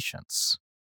your patients?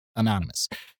 Anonymous.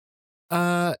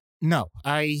 No,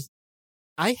 I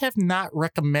have not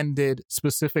recommended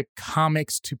specific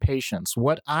comics to patients.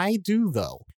 What I do,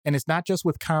 though, and it's not just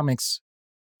with comics,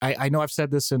 I know I've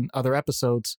said this in other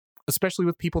episodes, especially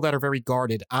with people that are very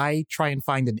guarded, I try and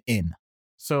find an in.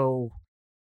 So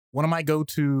one of my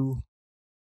go-to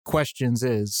questions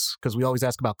is, because we always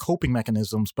ask about coping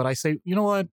mechanisms, but I say, you know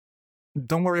what?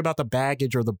 Don't worry about the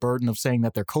baggage or the burden of saying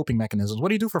that they're coping mechanisms. What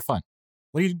do you do for fun?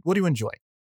 What do you enjoy?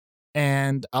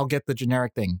 And I'll get the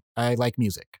generic thing. I like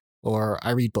music, or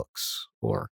I read books,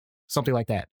 or something like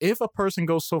that. If a person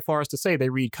goes so far as to say they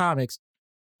read comics,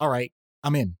 all right,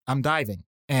 I'm in. I'm diving.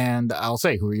 And I'll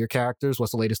say, who are your characters?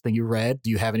 What's the latest thing you read? Do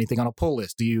you have anything on a pull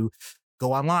list? Do you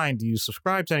go online? Do you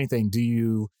subscribe to anything? Do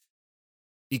you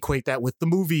equate that with the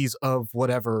movies of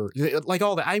whatever? Like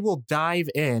all that. I will dive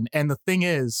in. And the thing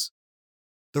is,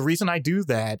 the reason I do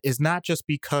that is not just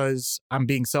because I'm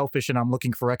being selfish and I'm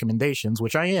looking for recommendations,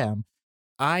 which I am.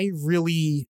 I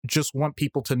really just want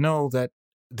people to know that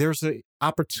there's an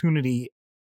opportunity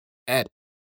at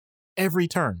every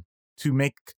turn to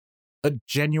make a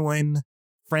genuine,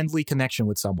 friendly connection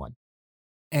with someone.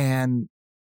 And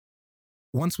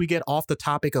once we get off the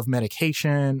topic of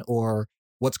medication or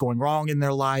what's going wrong in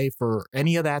their life or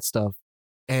any of that stuff,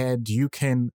 and you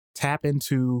can tap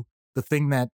into the thing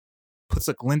that puts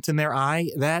a glint in their eye,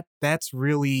 that's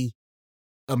really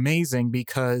amazing,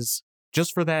 because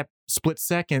just for that split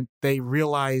second, they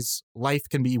realize life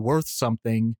can be worth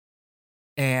something,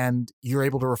 and you're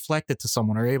able to reflect it to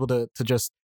someone, or able to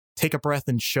just take a breath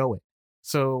and show it.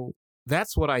 So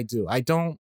that's what I do. I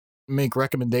don't make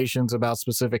recommendations about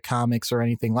specific comics or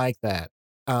anything like that.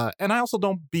 And I also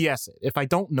don't BS it. If I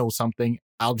don't know something,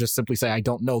 I'll just simply say, I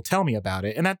don't know, tell me about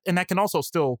it. And that can also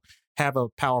still have a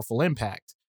powerful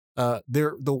impact.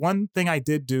 The one thing I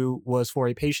did do was for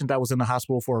a patient that was in the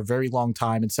hospital for a very long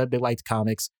time and said they liked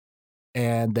comics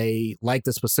and they liked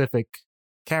a specific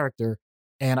character.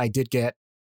 And I did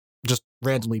just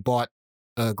randomly bought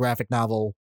a graphic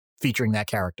novel featuring that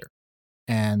character.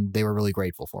 And they were really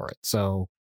grateful for it. So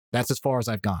that's as far as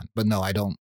I've gone. But no, I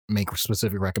don't make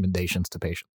specific recommendations to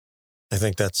patients. I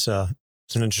think that's an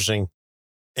interesting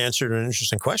answer to an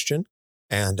interesting question.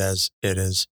 And as it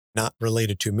is not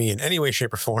related to me in any way,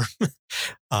 shape, or form,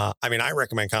 I mean, I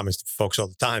recommend comics to folks all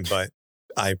the time, but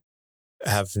I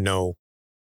have no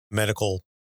medical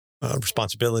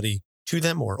responsibility to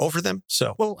them or over them.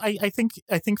 So, well, I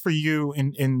think for you,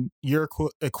 in your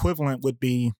equivalent would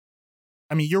be,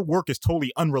 I mean, your work is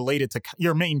totally unrelated to,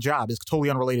 your main job is totally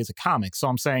unrelated to comics. So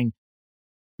I'm saying,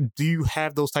 do you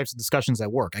have those types of discussions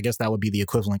at work? I guess that would be the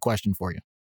equivalent question for you.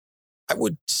 I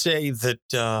would say that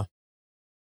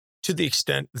to the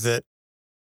extent that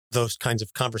those kinds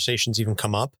of conversations even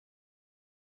come up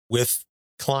with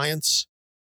clients,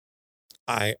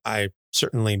 I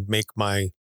certainly make my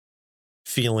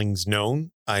feelings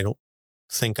known. I don't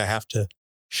think I have to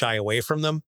shy away from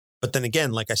them. But then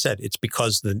again, like I said, it's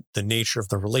because the nature of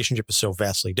the relationship is so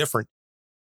vastly different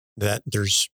that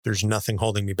there's nothing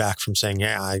holding me back from saying,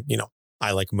 yeah,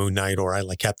 I like Moon Knight, or I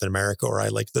like Captain America, or I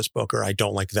like this book, or I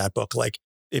don't like that book. Like,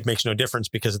 it makes no difference,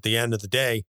 because at the end of the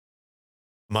day,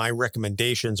 my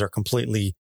recommendations are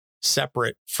completely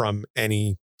separate from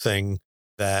anything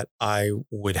that I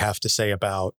would have to say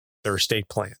about their estate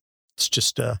plan. It's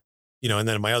just, and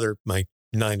then my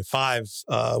 9 to 5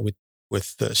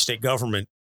 with the state government,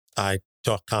 I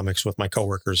talk comics with my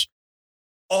coworkers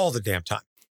all the damn time.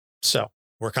 So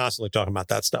we're constantly talking about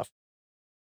that stuff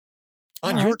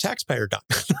on your taxpayer dime.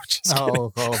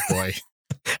 Oh boy.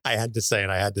 I had to say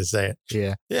it.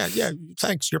 Yeah. Yeah.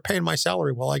 Thanks. You're paying my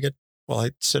salary while I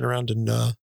sit around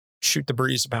and shoot the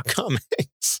breeze about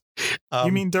comics.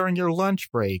 You mean during your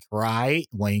lunch break, right?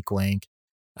 Wink, wink.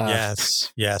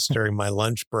 Yes. During my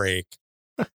lunch break.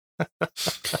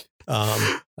 All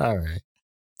right.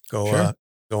 Go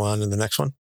on to the next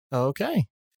one. Okay.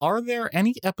 Are there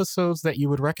any episodes that you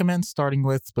would recommend starting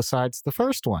with besides the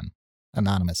first one?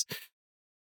 Anonymous.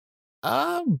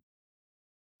 I'm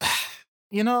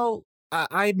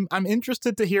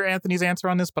interested to hear Anthony's answer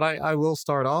on this, but I will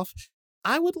start off.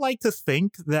 I would like to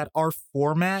think that our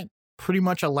format pretty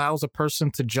much allows a person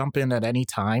to jump in at any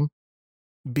time,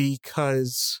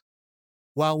 because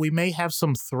while we may have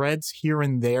some threads here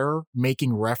and there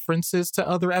making references to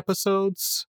other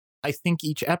episodes, I think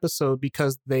each episode,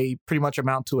 because they pretty much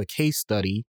amount to a case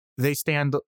study, they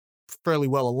stand fairly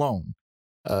well alone.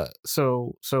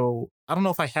 So I don't know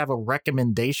if I have a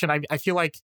recommendation. I feel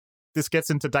like this gets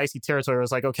into dicey territory.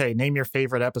 It's like, okay, name your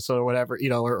favorite episode or whatever,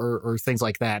 or things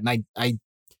like that. And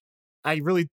I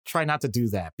really try not to do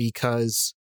that,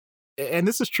 because, and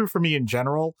this is true for me in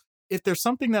general, if there's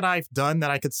something that I've done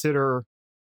that I consider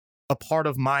a part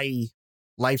of my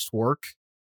life's work,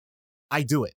 I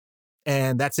do it.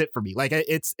 And that's it for me. Like,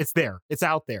 it's there. It's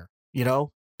out there. You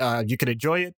could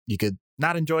enjoy it. You could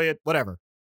not enjoy it, whatever.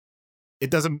 It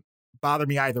doesn't bother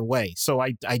me either way. So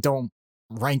I don't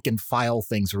rank and file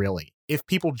things, really. If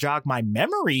people jog my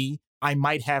memory, I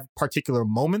might have particular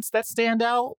moments that stand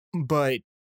out, but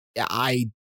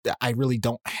I really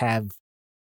don't have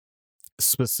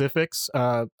specifics.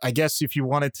 I guess if you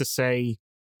wanted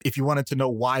to know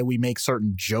why we make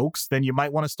certain jokes, then you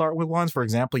might want to start with ones. For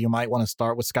example, you might want to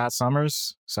start with Scott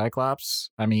Summers, Cyclops.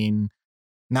 I mean,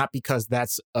 not because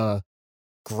that's a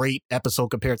great episode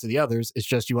compared to the others. It's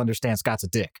just you understand Scott's a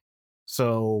dick.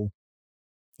 So,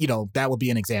 that would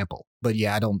be an example. But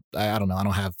yeah, I don't know. I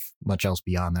don't have much else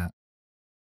beyond that.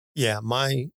 Yeah,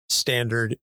 my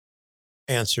standard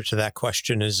answer to that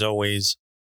question is always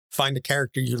find a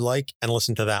character you like and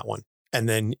listen to that one. And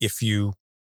then if you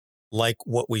like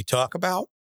what we talk about,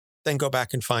 then go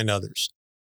back and find others.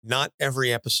 Not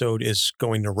every episode is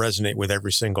going to resonate with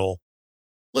every single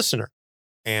listener.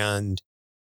 And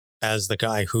as the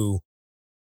guy who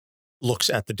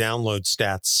looks at the download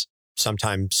stats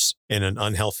sometimes in an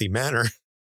unhealthy manner,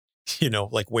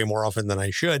 like way more often than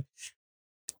I should,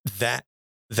 that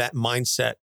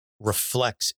mindset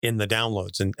reflects in the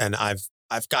downloads. And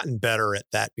I've gotten better at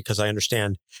that, because I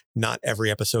understand not every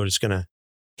episode is going to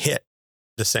hit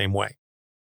the same way.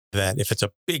 That if it's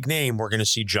a big name, we're going to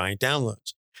see giant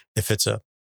downloads. If it's a,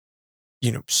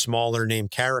 smaller name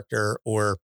character,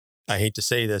 or I hate to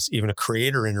say this, even a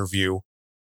creator interview,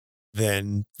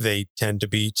 then they tend to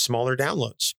be smaller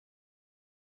downloads.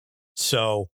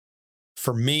 So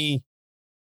for me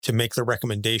to make the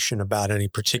recommendation about any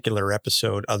particular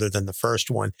episode other than the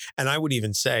first one, and I would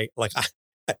even say, like,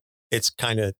 it's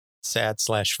kind of sad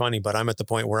 / funny, but I'm at the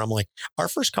point where I'm like, our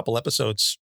first couple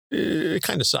episodes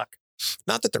kind of suck.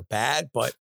 Not that they're bad,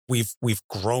 but we've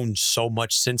grown so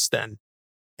much since then,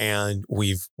 and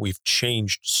we've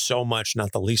changed so much.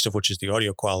 Not the least of which is the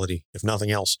audio quality, if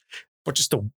nothing else, but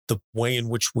just the way in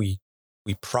which we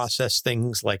process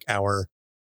things. Like our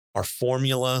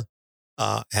formula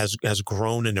has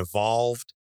grown and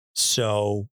evolved.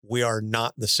 So we are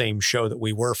not the same show that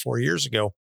we were 4 years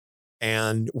ago,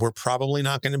 and we're probably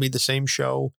not going to be the same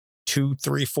show 2,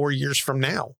 3, 4 years from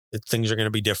now. Things are going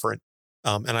to be different.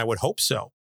 And I would hope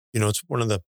so. It's one of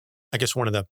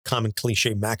the common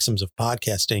cliche maxims of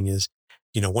podcasting is,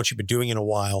 once you've been doing it a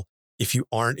while, if you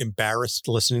aren't embarrassed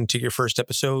listening to your first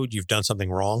episode, you've done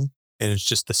something wrong. And it's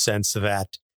just the sense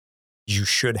that you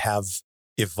should have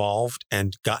evolved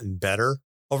and gotten better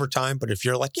over time. But if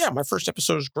you're like, yeah, my first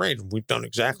episode is great, and we've done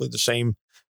exactly the same,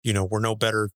 we're no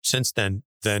better since then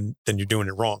you're doing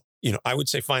it wrong. I would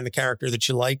say find the character that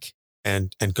you like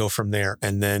and go from there.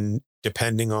 And then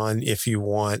depending on if you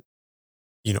want,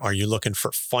 are you looking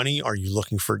for funny? Are you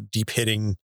looking for deep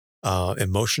hitting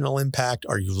emotional impact?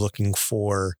 Are you looking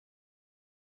for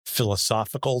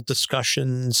philosophical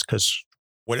discussions? Because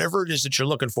whatever it is that you're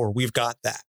looking for, we've got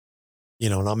that.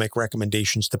 And I'll make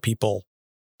recommendations to people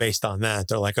based on that.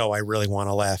 They're like, oh, I really want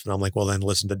to laugh. And I'm like, well, then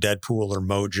listen to Deadpool or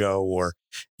Mojo or,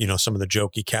 some of the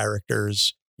jokey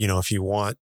characters. If you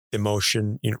want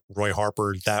emotion, Roy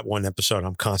Harper, that one episode,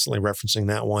 I'm constantly referencing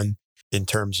that one. in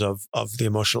terms of the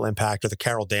emotional impact. Or the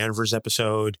Carol Danvers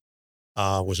episode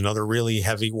was another really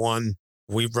heavy one.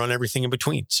 We've run everything in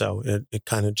between. So it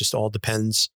kind of just all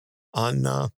depends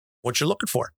on what you're looking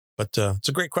for. But it's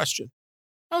a great question.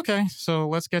 Okay, so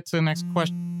let's get to the next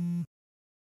question.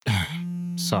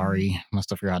 Sorry, must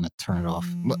have forgotten to turn it off.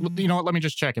 You know what? Let me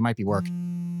just check. It might be work.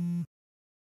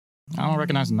 I don't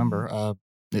recognize the number.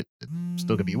 It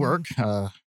still could be work.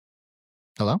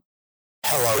 Hello?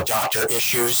 Hello, Dr.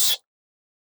 Issues.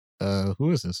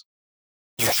 Who is this?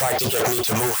 You tried to get me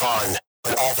to move on,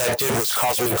 but all that did was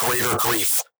cause me greater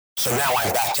grief. So now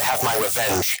I'm back to have my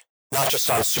revenge. Not just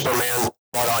on Superman,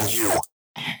 but on you.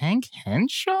 Hank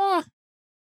Henshaw?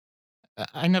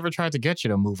 I never tried to get you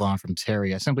to move on from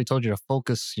Terry. I simply told you to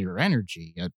focus your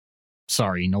energy.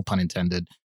 Sorry, no pun intended.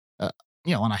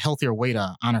 On a healthier way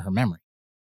to honor her memory.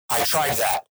 I tried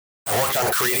that. I worked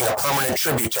on creating a permanent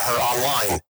tribute to her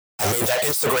online. I made that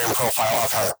Instagram profile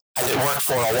of her, and it worked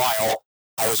for a while.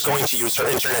 I was going to use her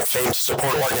internet fame to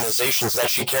support organizations that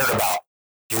she cared about.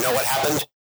 You know what happened?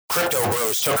 Crypto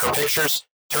bros took her pictures,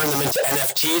 turned them into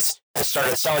NFTs, and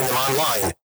started selling them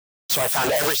online. So I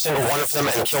found every single one of them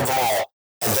and killed them all,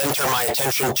 and then turned my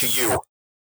attention to you.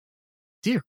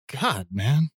 Dear God,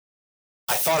 man.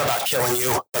 I thought about killing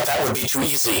you, but that would be too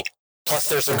easy. Plus,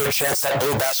 there's a good chance that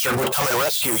blue bastard would come and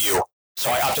rescue you. So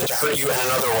I opted to hurt you in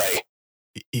another way.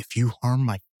 If you harm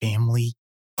my family...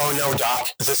 Oh no,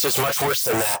 Doc. This is much worse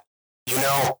than that. You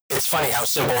know, it's funny how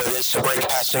simple it is to break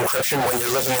past encryption when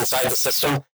you're living inside the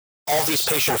system. All these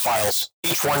patient files,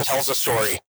 each one tells a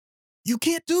story. You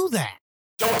can't do that.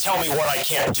 Don't tell me what I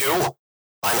can't do.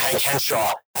 I'm Hank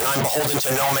Henshaw, and I'm beholden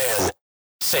to no man.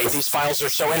 Say, these files are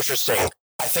so interesting.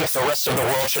 I think the rest of the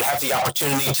world should have the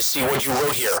opportunity to see what you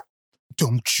wrote here.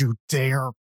 Don't you dare.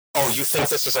 Oh, you think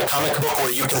this is a comic book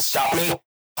where you can stop me?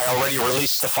 I already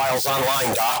released the files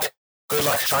online, Doc. Good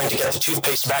luck trying to get the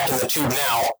toothpaste back in the tube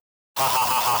now. Ha ha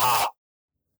ha ha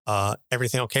ha.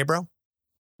 Everything okay, bro?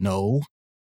 No,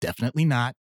 definitely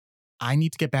not. I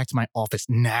need to get back to my office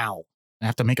now. I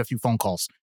have to make a few phone calls.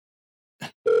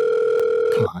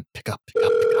 Come on, pick up.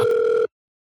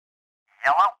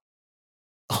 Hello?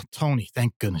 Oh, Tony,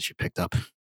 thank goodness you picked up.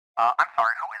 I'm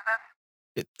sorry, who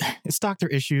is this? It's Dr.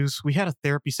 Issues. We had a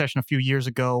therapy session a few years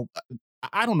ago.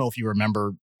 I don't know if you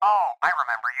remember. Oh, I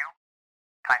remember you.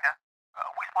 Kinda.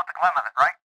 We split the glim of it,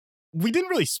 right? We didn't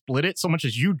really split it so much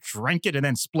as you drank it and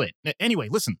then split. Anyway,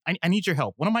 listen, I need your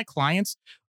help. One of my clients,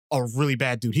 a really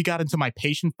bad dude, he got into my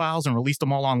patient files and released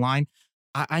them all online.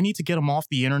 I need to get them off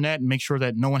the internet and make sure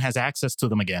that no one has access to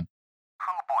them again.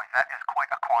 Oh boy, that is quite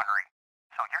a quandary.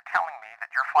 So you're telling me that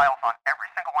your files on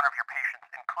every single one of your patients,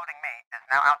 including me, is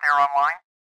now out there online?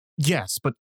 Yes,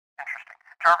 but... Interesting.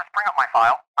 Jarvis, bring up my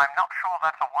file. I'm not sure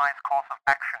that's a wise course of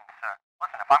action, sir.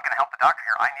 Listen, if I'm going to help the doctor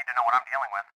here, I need to know what I'm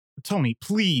dealing with. Tony,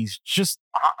 please, just...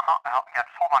 Yeah,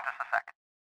 just hold on just a sec.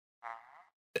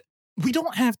 We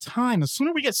don't have time. The sooner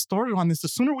we get started on this,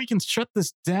 the sooner we can shut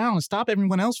this down and stop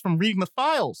everyone else from reading the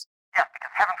files. Yes,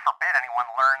 because heaven forbid anyone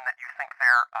learn that you think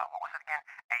they're, what was it again?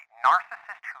 A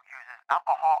narcissist who uses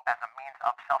alcohol as a means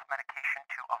of self-medication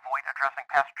to avoid addressing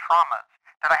past traumas.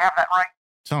 Did I have that right?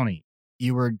 Tony,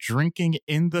 you were drinking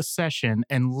in the session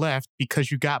and left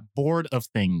because you got bored of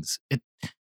things.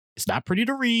 It's not pretty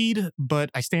to read,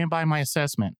 but I stand by my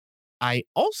assessment. I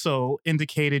also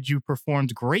indicated you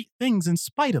performed great things in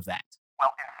spite of that.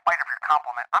 Well, in spite of your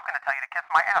compliment, I'm going to tell you to kiss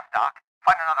my ass, Doc.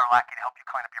 Find another lackey to help you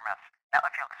clean up your mess. Now, if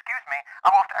you'll excuse me,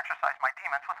 I'm off to exercise my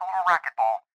demons with a little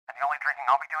racquetball. And the only drinking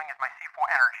I'll be doing is my C4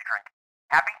 energy drink.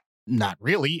 Happy? Not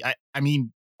really. I mean...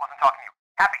 Wasn't talking to you.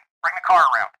 Happy, bring the car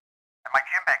around. And my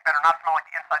gym bag better not smell like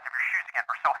the insides of your shoes again,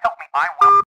 or so help me, I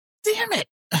will... Damn it!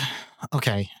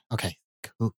 Okay.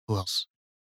 Who else?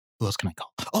 Who else can I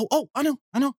call? Oh, I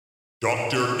know.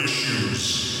 Dr.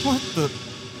 Issues. What the?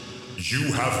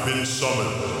 You have been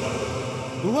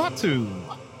summoned. What to?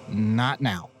 Not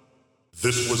now.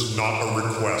 This was not a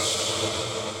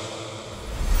request.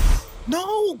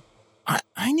 No!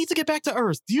 I need to get back to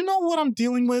Earth. Do you know what I'm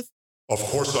dealing with? Of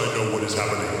course I know what is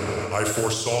happening. I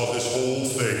foresaw this whole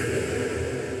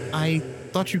thing. I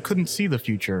thought you couldn't see the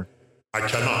future. I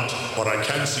cannot, but I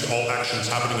can see all actions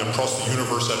happening across the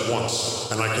universe at once,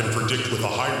 and I can predict with a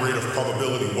high rate of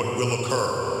probability what will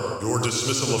occur. Your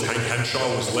dismissal of Hank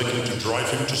Henshaw was likely to drive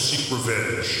him to seek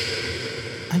revenge.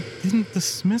 I didn't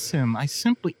dismiss him. I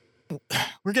simply...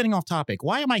 We're getting off topic.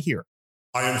 Why am I here?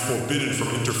 I am forbidden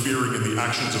from interfering in the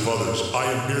actions of others. I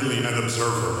am merely an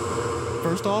observer.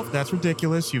 First off, that's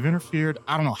ridiculous. You've interfered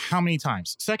I don't know how many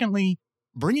times. Secondly,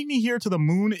 bringing me here to the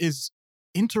moon is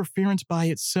interference by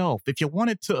itself. If you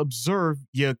wanted to observe,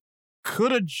 you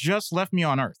could have just left me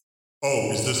on Earth.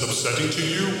 Oh, is this upsetting to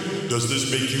you? Does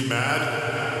this make you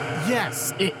mad?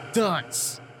 Yes, it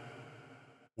does.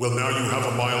 Well, now you have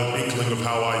a mild inkling of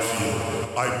how I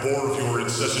feel. I bore of your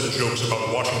incessant jokes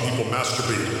about watching people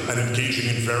masturbate and engaging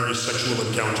in various sexual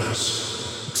encounters.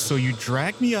 So you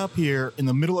dragged me up here in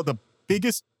the middle of the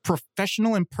biggest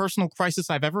professional and personal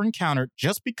crisis I've ever encountered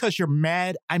just because you're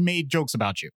mad I made jokes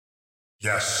about you.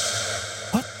 Yes.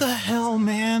 What the hell,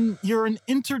 man? You're an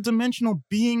interdimensional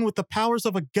being with the powers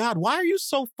of a god. Why are you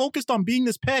so focused on being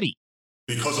this petty?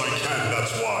 Because I can,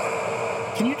 that's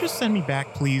why. Can you just send me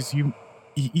back, please? You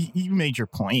made your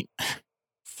point.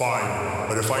 Fine,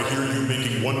 but if I hear you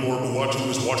making one more Uatu who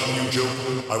is watching you joke,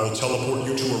 I will teleport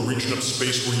you to a region of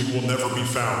space where you will never be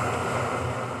found.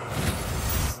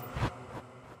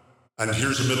 And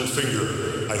here's a middle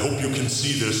finger. I hope you can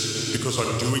see this, because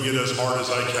I'm doing it as hard as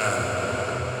I can.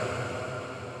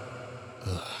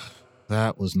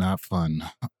 That was not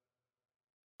fun.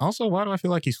 Also, why do I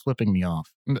feel like he's flipping me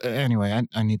off? Anyway,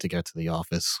 I need to get to the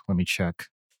office. Let me check.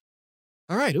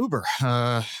 All right, Uber.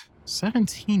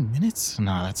 17 minutes?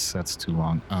 No, that's too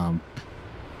long.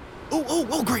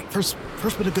 Oh, great. First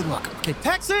bit of good luck. Okay,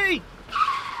 taxi!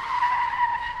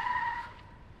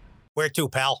 Where to,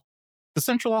 pal? The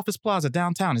Central Office Plaza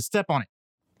downtown. And step on it.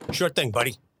 Sure thing,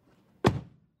 buddy.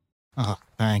 Oh,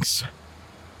 thanks.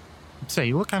 Say,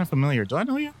 you look kind of familiar. Do I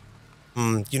know you?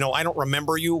 I don't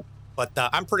remember you, but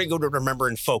I'm pretty good at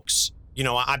remembering folks.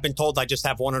 I've been told I just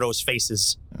have one of those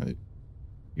faces.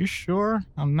 You sure?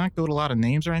 I'm not good at a lot of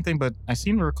names or anything, but I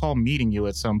seem to recall meeting you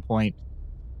at some point.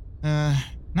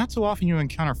 Not too often you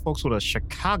encounter folks with a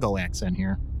Chicago accent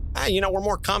here. We're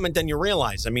more common than you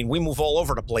realize. I mean, we move all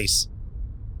over the place.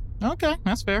 Okay,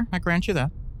 that's fair. I grant you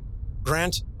that.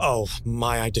 Grant? Oh,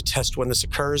 I detest when this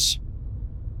occurs.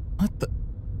 What the?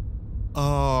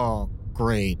 Oh,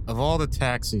 great. Of all the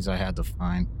taxis I had to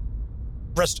find.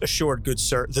 Rest assured, good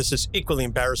sir, this is equally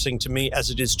embarrassing to me as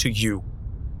it is to you.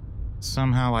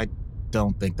 Somehow I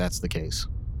don't think that's the case.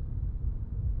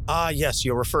 Yes,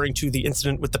 you're referring to the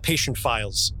incident with the patient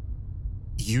files.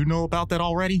 You know about that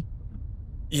already?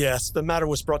 Yes, the matter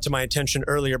was brought to my attention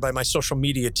earlier by my social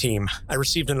media team. I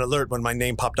received an alert when my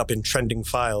name popped up in trending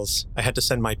files. I had to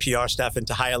send my PR staff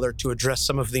into high alert to address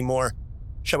some of the more,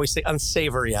 shall we say,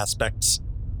 unsavory aspects.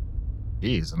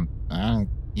 Jeez, I don't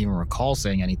even recall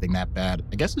saying anything that bad.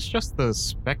 I guess it's just the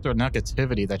Spectre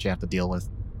negativity that you have to deal with.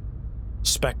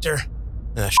 Spectre?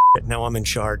 Shit, now I'm in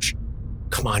charge.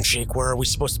 Come on, Jake, where are we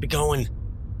supposed to be going?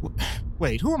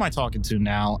 Wait, who am I talking to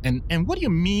now? And what do you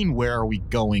mean, where are we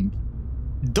going?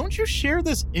 Don't you share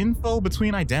this info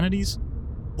between identities?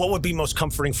 What would be most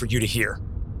comforting for you to hear?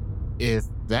 If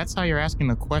that's how you're asking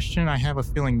the question, I have a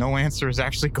feeling no answer is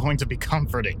actually going to be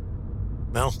comforting.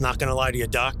 Well, not gonna lie to you,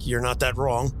 Doc, you're not that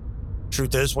wrong.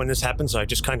 Truth is, when this happens, I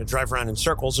just kind of drive around in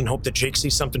circles and hope that Jake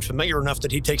sees something familiar enough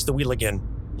that he takes the wheel again.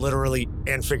 Literally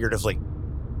and figuratively.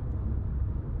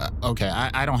 Okay,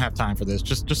 I don't have time for this.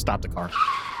 Just stop the car.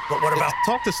 But what about...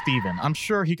 Talk to Steven. I'm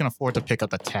sure he can afford to pick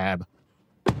up the tab.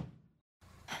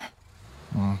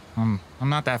 Well, I'm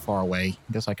not that far away.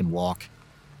 I guess I can walk.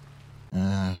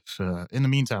 In the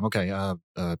meantime, okay,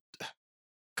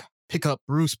 pick up,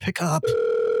 Bruce, pick up. If you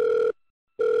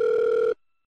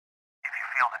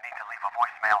feel the need to leave a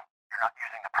voicemail, you're not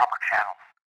using the proper channels.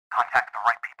 Contact the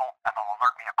right people and they'll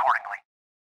alert me accordingly.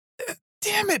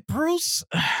 Damn it, Bruce.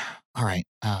 All right,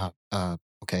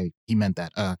 okay, he meant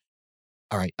that. All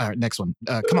right, next one.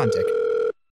 Come on, Dick.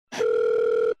 This is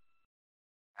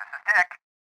Dick.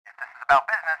 If this is about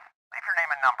business, leave your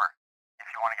name and number. If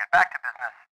you want to get back to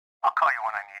business, I'll call you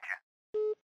when I need you.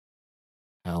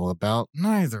 How about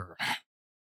neither?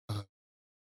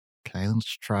 Okay,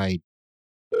 let's try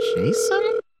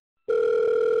Jason?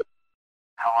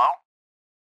 Hello?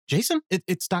 Jason?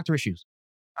 It's Dr. Issues.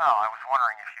 Oh, I was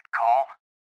wondering if you'd call.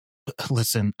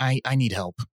 Listen, I need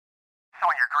help. So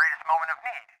in your greatest moment of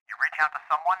need, you reach out to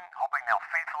someone, hoping they'll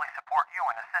faithfully support you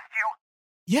and assist you?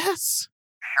 Yes.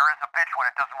 Sure is a bitch when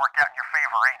it doesn't work out in your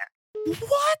favor, ain't it?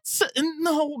 What?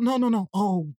 No.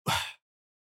 Oh.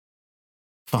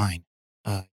 Fine.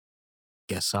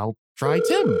 Guess I'll try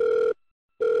Tim.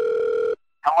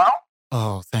 Hello?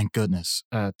 Oh, thank goodness.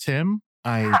 Tim,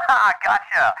 Haha,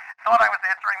 gotcha. Thought I was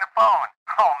answering the phone.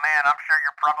 Oh man, I'm sure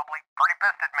you're probably pretty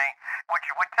pissed at me, which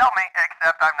you would tell me,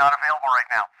 except I'm not available right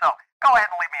now. So go ahead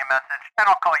and leave me a message, and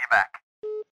I'll call you back.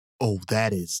 Oh,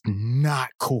 that is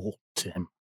not cool, Tim.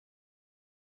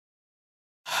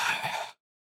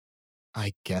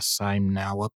 I guess I'm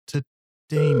now up to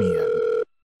Damien.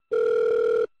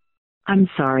 I'm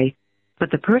sorry, but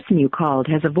the person you called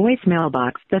has a voicemail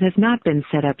box that has not been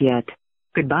set up yet.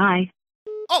 Goodbye.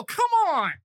 Oh, come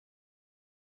on!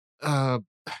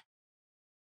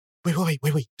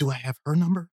 Wait. Do I have her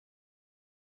number?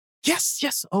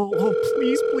 Yes. Oh,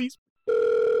 please.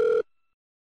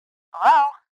 Hello?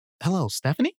 Hello,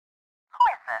 Stephanie? Who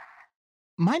is this?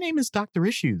 My name is Dr.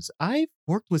 Issues. I've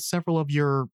worked with several of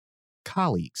your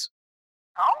colleagues.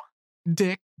 Who?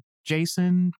 Dick,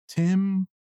 Jason, Tim,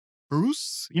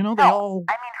 Bruce, they all...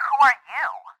 I mean, who are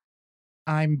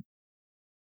you?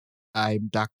 I'm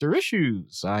Dr.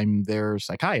 Issues. I'm their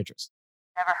psychiatrist.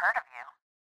 Never heard of you.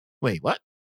 Wait, what?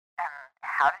 And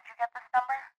how did you get this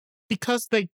number? Because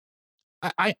they...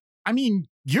 I mean,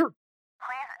 you're...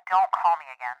 Please don't call me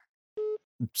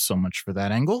again. So much for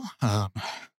that angle.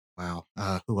 Wow.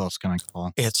 Who else can I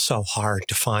call? It's so hard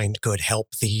to find good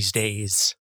help these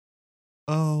days.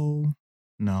 Oh,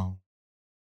 no.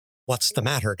 What's the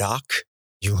matter, Doc?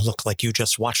 You look like you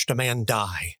just watched a man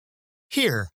die.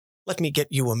 Here, let me get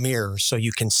you a mirror so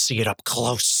you can see it up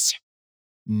close.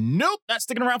 Nope, not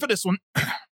sticking around for this one.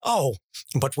 Oh,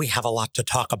 but we have a lot to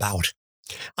talk about.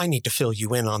 I need to fill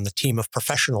you in on the team of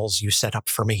professionals you set up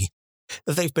for me.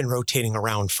 They've been rotating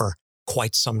around for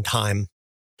quite some time.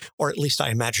 Or at least I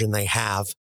imagine they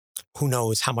have. Who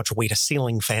knows how much weight a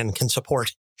ceiling fan can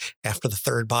support? After the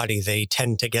third body, they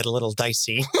tend to get a little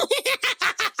dicey.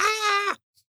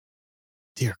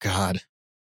 Dear God.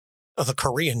 The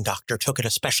Korean doctor took it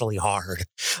especially hard.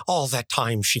 All that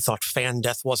time she thought fan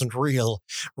death wasn't real,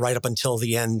 right up until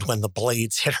the end when the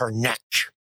blades hit her neck.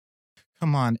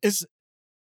 Come on, is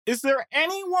there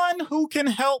anyone who can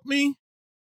help me?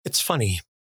 It's funny.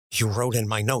 You wrote in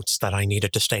my notes that I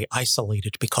needed to stay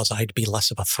isolated because I'd be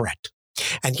less of a threat.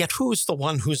 And yet who's the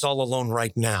one who's all alone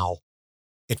right now?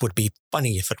 It would be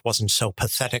funny if it wasn't so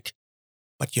pathetic.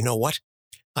 But you know what?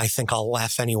 I think I'll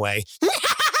laugh anyway.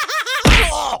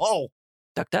 Oh!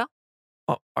 Doctor?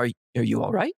 Oh, are you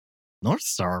all right? North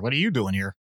Star, what are you doing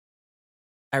here?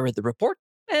 I read the report,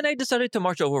 and I decided to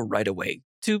march over right away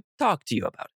to talk to you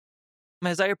about it.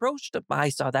 As I approached, I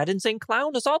saw that insane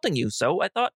clown assaulting you, so I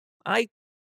thought I'd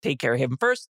take care of him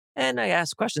first, and I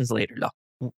ask questions later,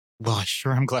 though. Well,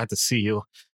 sure, I'm glad to see you.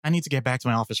 I need to get back to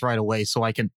my office right away so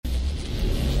I can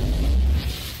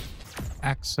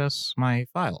access my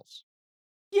files.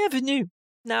 Bienvenue.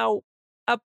 Now,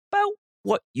 about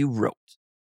what you wrote.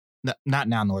 Not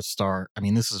now, North Star. I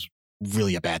mean, this is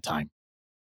really a bad time.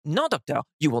 No, doctor,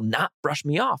 you will not brush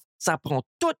me off. Ça prend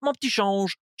tout mon petit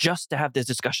change just to have this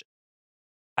discussion.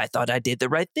 I thought I did the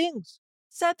right things,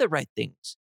 said the right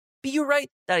things. But you're right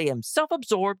that I am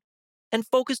self-absorbed and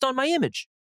focused on my image.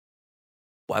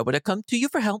 Why would I come to you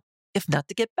for help if not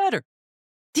to get better?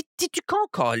 Did you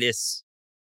call this?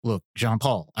 Look, John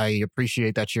Paul, I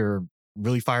appreciate that you're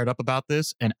really fired up about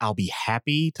this, and I'll be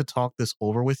happy to talk this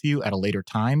over with you at a later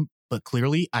time. But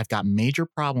clearly, I've got major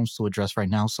problems to address right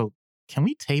now, so can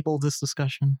we table this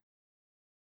discussion?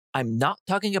 I'm not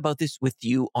talking about this with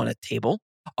you on a table,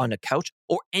 on a couch,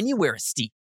 or anywhere,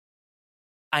 Steve.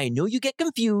 I know you get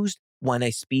confused when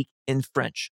I speak in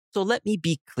French, so let me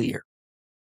be clear.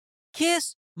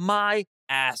 Kiss my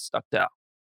ass, doctor.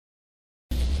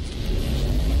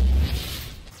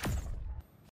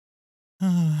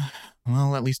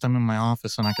 Well, at least I'm in my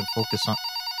office and I can focus on...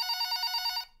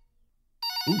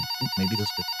 Ooh, maybe this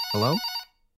could... Hello?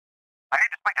 I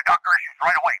need to speak to Dr. Issues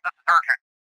right away. This is urgent.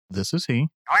 This is he.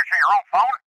 You answer your own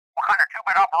phone? What kind of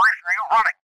two-bit operation are you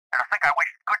running? And I think I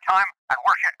wasted good time and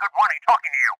worse yet, good money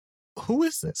talking to you. Who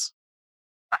is this?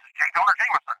 This is J. Donor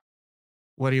Jameson.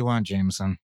 What do you want,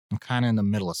 Jameson? I'm kind of in the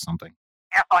middle of something.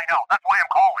 Yes, I know. That's why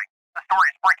I'm calling. The story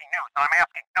is breaking news, and I'm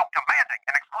asking, no, demanding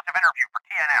an exclusive interview for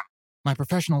TNM. My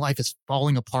professional life is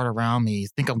falling apart around me. You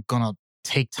think I'm gonna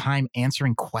take time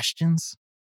answering questions?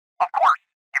 Of course.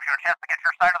 Give you a chance to get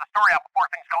your side of the story out before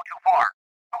things go too far.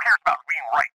 Who cares about being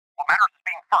right? What matters is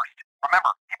being first.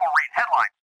 Remember, people read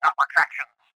headlines, not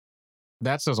retractions.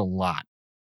 That says a lot,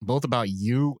 both about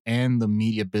you and the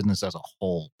media business as a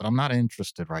whole. But I'm not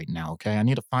interested right now, okay? I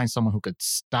need to find someone who could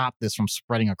stop this from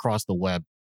spreading across the web.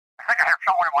 I think I have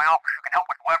someone in my office who can help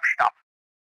with web stuff.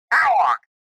 Analog!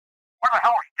 Where the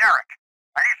hell is Derek?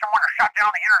 I need someone to shut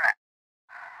down the internet.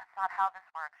 That's not how this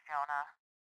works, Jonah.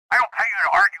 I don't pay you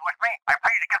to argue with me. I pay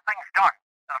you to get things done.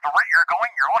 And at the rate you're going,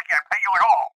 you're lucky I pay you at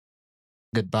all.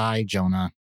 Goodbye,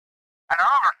 Jonah. And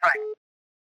another thing.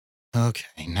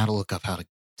 Okay, now to look up how to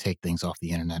take things off the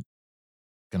internet.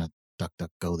 Gonna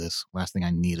DuckDuckGo this. Last thing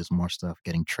I need is more stuff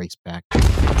getting traced back.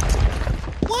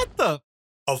 What the?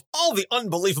 Of all the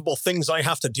unbelievable things I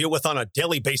have to deal with on a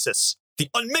daily basis, the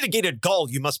unmitigated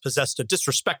gall you must possess to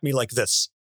disrespect me like this.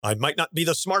 I might not be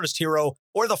the smartest hero,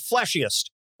 or the flashiest,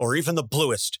 or even the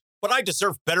bluest, but I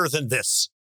deserve better than this.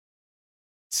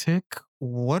 Tick,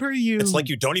 what are you... It's like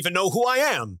you don't even know who I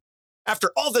am.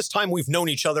 After all this time we've known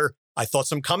each other, I thought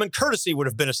some common courtesy would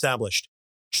have been established.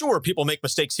 Sure, people make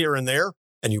mistakes here and there,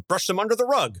 and you brush them under the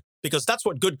rug, because that's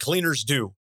what good cleaners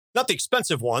do. Not the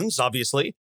expensive ones,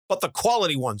 obviously, but the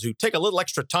quality ones who take a little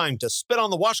extra time to spit on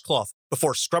the washcloth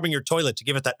before scrubbing your toilet to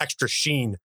give it that extra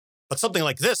sheen. But something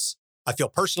like this, I feel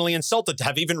personally insulted to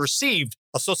have even received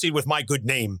associated with my good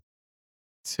name.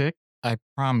 Tick, I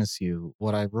promise you,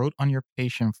 what I wrote on your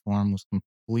patient form was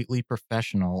completely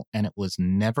professional and it was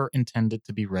never intended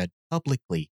to be read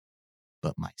publicly.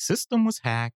 But my system was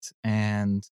hacked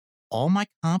and all my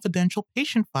confidential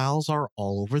patient files are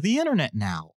all over the internet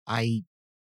now. I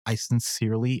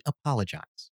sincerely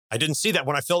apologize. I didn't see that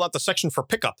when I filled out the section for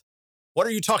pickup. What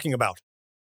are you talking about?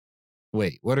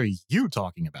 Wait, what are you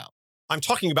talking about? I'm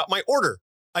talking about my order.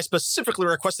 I specifically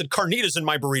requested carnitas in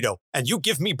my burrito, and you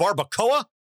give me barbacoa?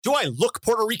 Do I look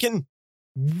Puerto Rican?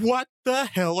 What the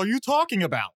hell are you talking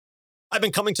about? I've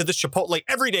been coming to this Chipotle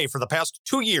every day for the past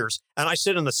 2 years, and I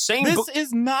sit in the same This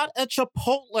is not a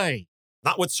Chipotle.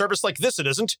 Not with service like this, it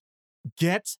isn't.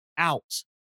 Get out.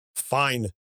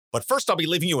 Fine. But first I'll be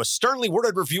leaving you a sternly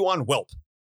worded review on Whelp.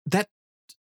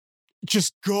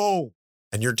 Just go.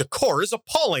 And your decor is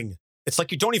appalling. It's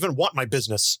like you don't even want my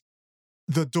business.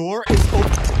 The door is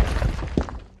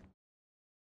open.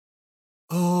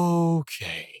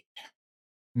 Okay.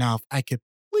 Now, if I could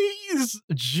please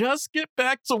just get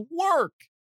back to work.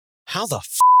 How the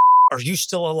are you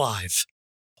still alive?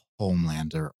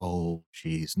 Homelander, oh,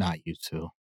 geez, not you two.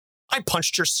 I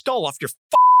punched your skull off your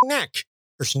neck.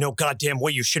 There's no goddamn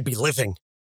way you should be living.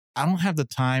 I don't have the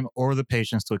time or the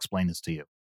patience to explain this to you.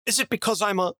 Is it because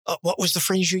I'm a what was the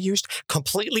phrase you used?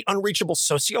 Completely unreachable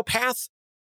sociopath?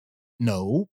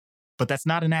 No, but that's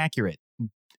not inaccurate.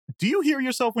 Do you hear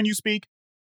yourself when you speak?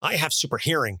 I have super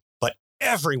hearing, but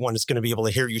everyone is going to be able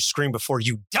to hear you scream before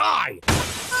you die.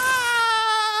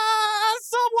 Ah!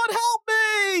 Someone help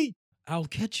me! I'll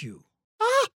catch you.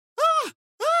 Ah! Ah!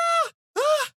 Ah!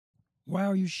 Ah! Why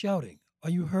are you shouting? Are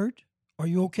you hurt? Are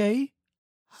you okay?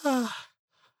 I'm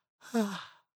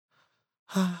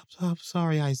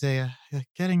sorry, Isaiah.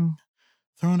 Getting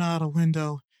thrown out a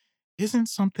window isn't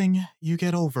something you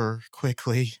get over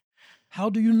quickly. How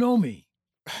do you know me?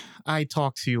 I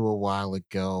talked to you a while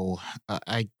ago.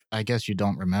 I guess you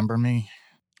don't remember me.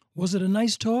 Was it a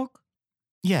nice talk?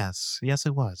 Yes,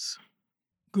 it was.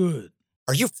 Good.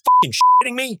 Are you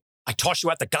shitting me? I tossed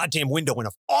you out the goddamn window, and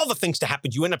of all the things to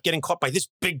happen, you end up getting caught by this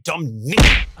big dumb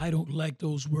nigger. I don't like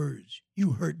those words.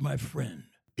 You hurt my friend.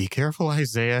 Be careful,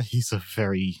 Isaiah. He's a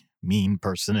very mean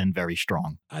person and very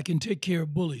strong. I can take care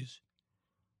of bullies.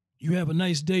 You have a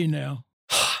nice day now.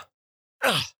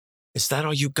 Is that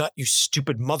all you got, you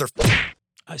stupid mother...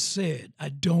 I said I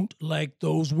don't like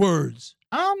those words.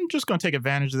 I'm just going to take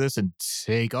advantage of this and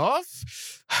take off.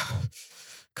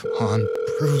 Come on,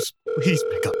 Bruce. Please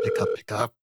pick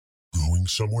up. Going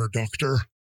somewhere, Doctor?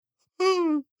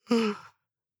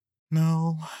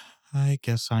 No, I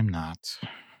guess I'm not.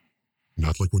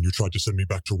 Not like when you tried to send me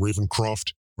back to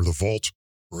Ravencroft, or the Vault,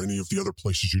 or any of the other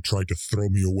places you tried to throw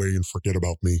me away and forget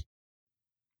about me.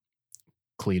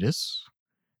 Cletus,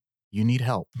 you need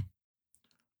help.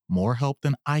 More help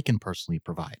than I can personally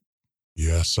provide.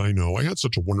 Yes, I know. I had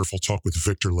such a wonderful talk with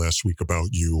Victor last week about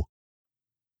you.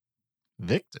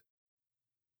 Victor?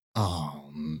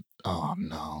 Oh,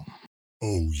 no.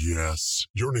 Oh, yes.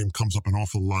 Your name comes up an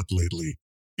awful lot lately,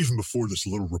 even before this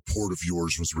little report of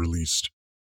yours was released.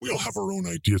 We all have our own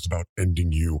ideas about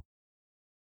ending you.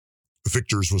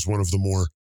 Victor's was one of the more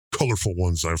colorful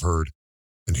ones I've heard,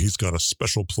 and he's got a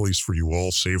special place for you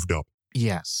all saved up.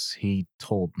 Yes, he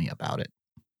told me about it.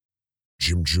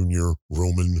 Jim Jr.,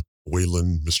 Roman,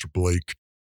 Waylon, Mr. Blake.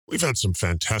 We've had some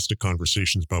fantastic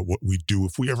conversations about what we'd do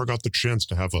if we ever got the chance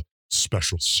to have a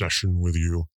special session with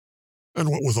you. And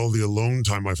what with all the alone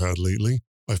time I've had lately,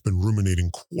 I've been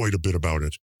ruminating quite a bit about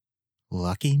it.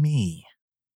 Lucky me.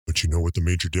 But you know what the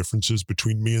major difference is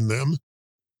between me and them?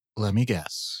 Let me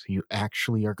guess. You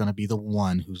actually are going to be the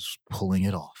one who's pulling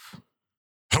it off.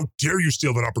 How dare you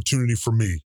steal that opportunity from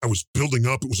me? I was building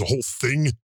up. It was a whole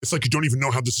thing. It's like you don't even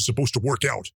know how this is supposed to work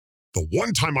out. The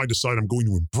one time I decide I'm going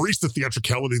to embrace the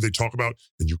theatricality they talk about,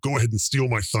 then you go ahead and steal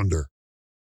my thunder.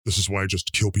 This is why I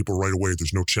just kill people right away.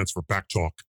 There's no chance for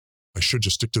backtalk. I should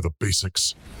just stick to the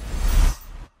basics.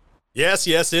 Yes,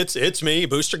 it's me,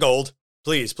 Booster Gold.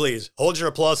 Please, hold your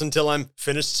applause until I'm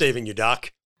finished saving you,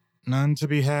 Doc. None to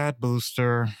be had,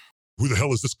 Booster. Who the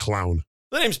hell is this clown?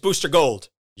 The name's Booster Gold.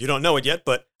 You don't know it yet,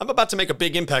 but I'm about to make a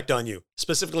big impact on you.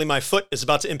 Specifically, my foot is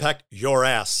about to impact your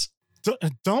ass.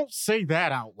 Don't say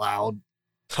that out loud.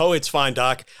 Oh, it's fine,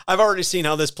 Doc. I've already seen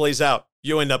how this plays out.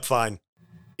 You end up fine.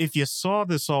 If you saw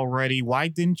this already, why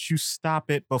didn't you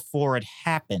stop it before it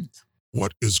happened?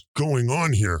 What is going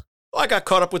on here? I got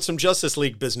caught up with some Justice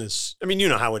League business. I mean, you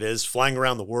know how it is, flying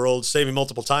around the world, saving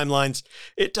multiple timelines.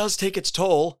 It does take its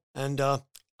toll, and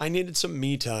I needed some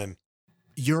me time.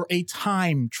 You're a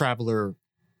time traveler.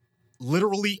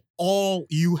 Literally all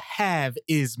you have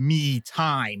is me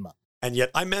time. And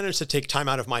yet I managed to take time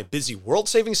out of my busy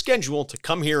world-saving schedule to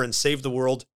come here and save the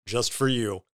world just for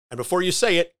you. And before you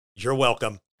say it, you're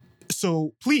welcome.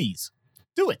 So please,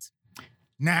 do it.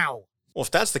 Now. Well,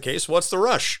 if that's the case, what's the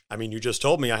rush? I mean, you just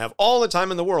told me I have all the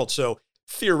time in the world, so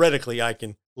theoretically I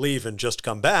can leave and just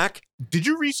come back. Did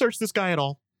you research this guy at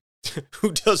all?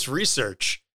 Who does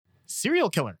research? Serial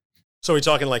killer. So are we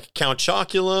talking like Count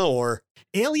Chocula or...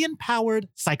 Alien-powered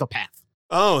psychopath.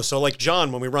 Oh, so like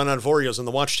John when we run out of Oreos in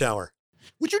the Watchtower.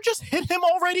 Would you just hit him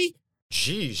already?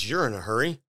 Jeez, you're in a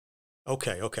hurry.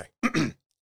 Okay.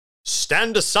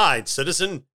 Stand aside,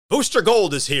 citizen. Booster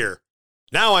Gold is here.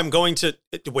 Now I'm going to...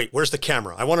 Wait, where's the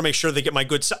camera? I want to make sure they get my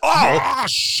good... Ah,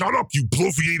 shut up, you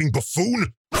bloviating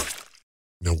buffoon!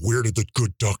 Now where did the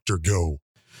good doctor go?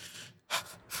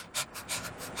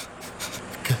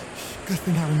 Good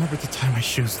thing I remembered to tie my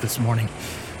shoes this morning.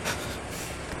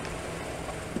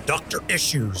 Dr.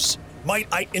 Issues, might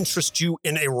I interest you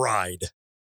in a ride?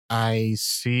 I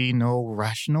see no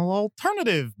rational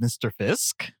alternative, Mr.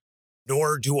 Fisk.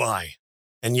 Nor do I.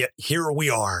 And yet here we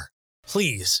are.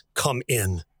 Please come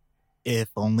in. If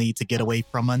only to get away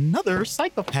from another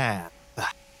psychopath.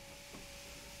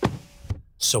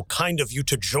 So kind of you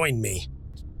to join me.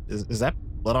 Is that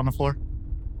blood on the floor?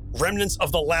 Remnants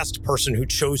of the last person who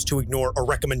chose to ignore a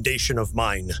recommendation of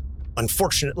mine.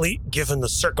 Unfortunately, given the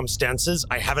circumstances,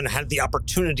 I haven't had the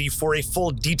opportunity for a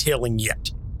full detailing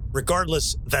yet.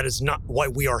 Regardless, that is not why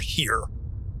we are here.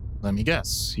 Let me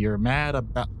guess. You're mad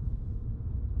about...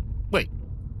 Wait.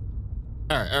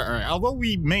 All right. Although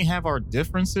we may have our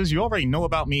differences, you already know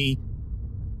about me.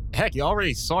 Heck, you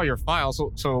already saw your file,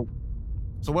 so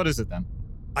what is it then?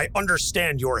 I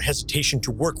understand your hesitation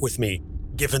to work with me,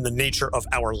 given the nature of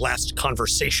our last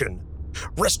conversation.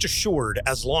 Rest assured,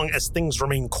 as long as things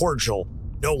remain cordial,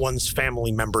 no one's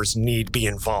family members need be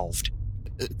involved.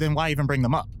 Then why even bring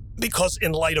them up? Because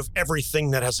in light of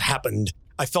everything that has happened,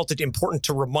 I felt it important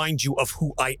to remind you of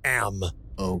who I am.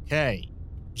 Okay.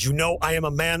 You know I am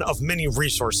a man of many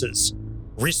resources.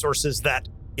 Resources that,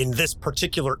 in this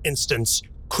particular instance,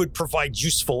 could provide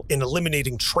useful in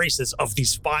eliminating traces of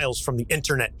these files from the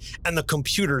internet and the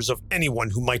computers of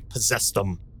anyone who might possess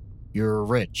them. You're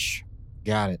rich.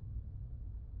 Got it.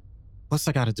 What's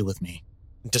that got to do with me?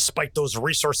 Despite those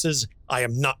resources, I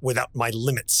am not without my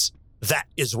limits. That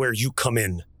is where you come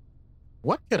in.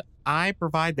 What could I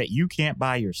provide that you can't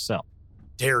buy yourself?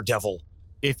 Daredevil.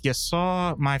 If you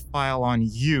saw my file on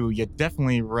you, you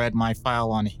definitely read my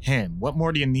file on him. What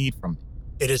more do you need from me?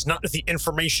 It is not the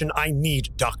information I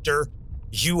need, Doctor.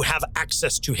 You have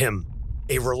access to him.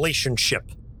 A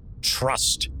relationship.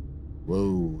 Trust.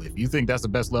 Whoa, if you think that's the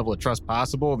best level of trust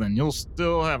possible, then you'll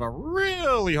still have a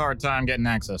really hard time getting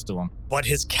access to him. But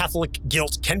his Catholic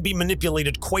guilt can be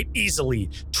manipulated quite easily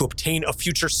to obtain a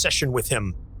future session with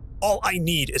him. All I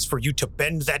need is for you to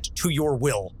bend that to your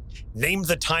will. Name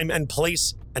the time and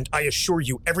place, and I assure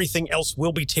you everything else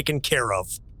will be taken care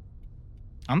of.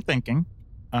 I'm thinking.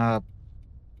 All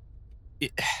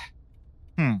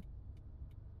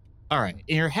right,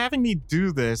 you're having me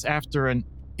do this after an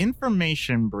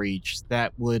information breach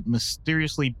that would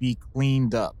mysteriously be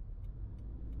cleaned up.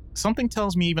 Something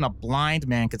tells me even a blind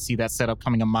man could see that setup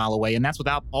coming a mile away, and that's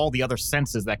without all the other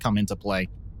senses that come into play.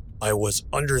 I was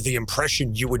under the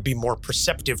impression you would be more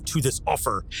perceptive to this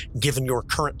offer, given your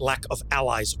current lack of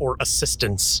allies or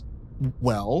assistance.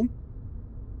 Well,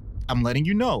 I'm letting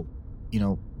you know.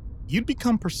 You'd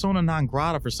become persona non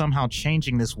grata for somehow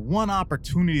changing this one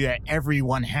opportunity that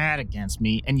everyone had against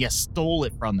me, and you stole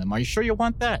it from them. Are you sure you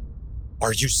want that?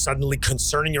 Are you suddenly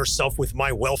concerning yourself with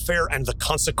my welfare and the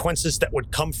consequences that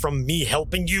would come from me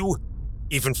helping you?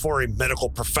 Even for a medical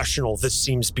professional, this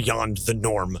seems beyond the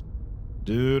norm.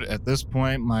 Dude, at this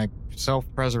point, my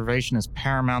self-preservation is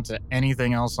paramount to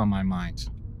anything else on my mind.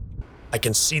 I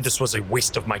can see this was a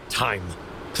waste of my time.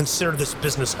 Consider this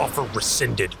business offer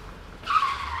rescinded.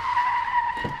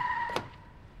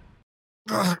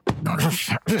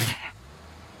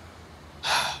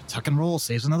 Tuck and roll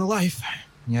saves another life.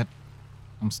 Yet,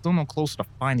 I'm still no closer to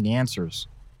finding answers.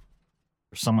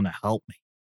 For someone to help me.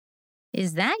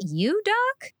 Is that you,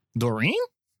 Doc? Doreen?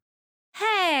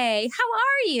 Hey, how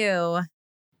are you?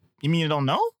 You mean you don't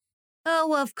know?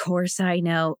 Oh, of course I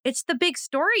know. It's the big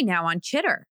story now on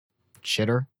Chitter.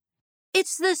 Chitter?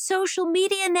 It's the social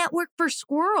media network for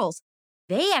squirrels.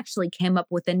 They actually came up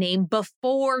with the name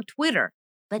before Twitter.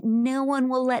 but no one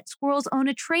will let squirrels own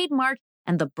a trademark,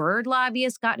 and the bird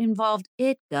lobbyists got involved.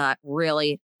 It got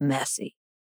really messy.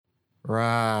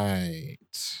 Right.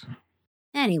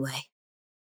 Anyway,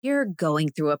 you're going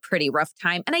through a pretty rough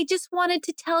time, and I just wanted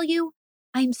to tell you,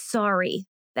 I'm sorry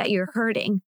that you're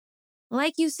hurting.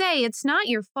 Like you say, it's not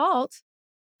your fault,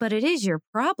 but it is your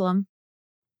problem.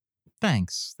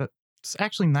 Thanks. It's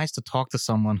actually nice to talk to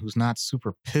someone who's not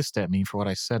super pissed at me for what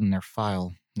I said in their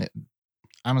file.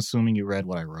 I'm assuming you read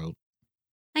what I wrote.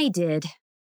 I did.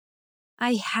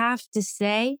 I have to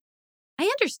say, I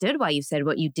understood why you said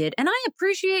what you did, and I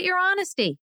appreciate your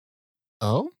honesty.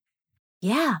 Oh?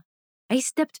 Yeah, I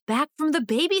stepped back from the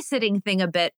babysitting thing a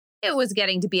bit. It was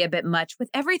getting to be a bit much with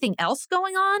everything else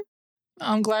going on.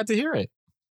 I'm glad to hear it.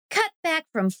 Cut back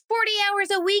from 40 hours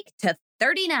a week to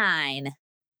 39.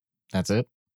 That's it?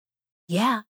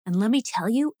 Yeah, and let me tell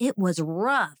you, it was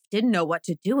rough. Didn't know what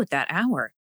to do with that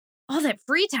hour. All that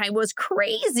free time was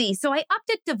crazy, so I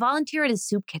opted to volunteer at a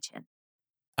soup kitchen.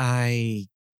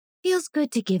 Feels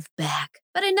good to give back.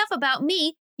 But enough about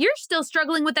me. You're still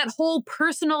struggling with that whole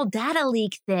personal data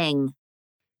leak thing.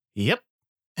 Yep.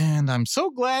 And I'm so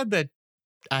glad that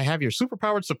I have your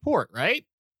superpowered support, right?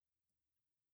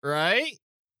 Right?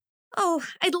 Oh,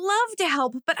 I'd love to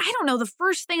help, but I don't know the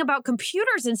first thing about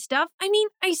computers and stuff. I mean,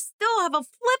 I still have a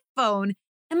flip phone.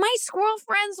 And my squirrel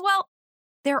friends, well,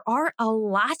 there are a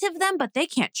lot of them, but they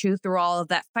can't chew through all of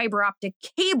that fiber optic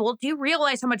cable. Do you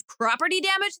realize how much property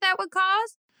damage that would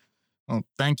cause? Well,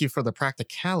 thank you for the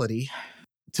practicality.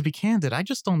 To be candid, I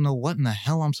just don't know what in the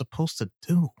hell I'm supposed to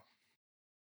do.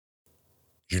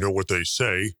 You know what they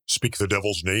say, speak the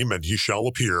devil's name and he shall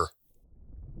appear.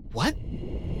 What?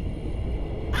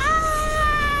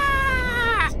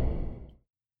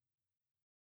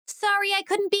 Sorry, I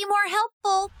couldn't be more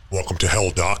helpful. Welcome to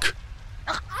hell, Doc.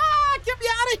 Get me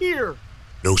out of here!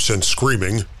 No sense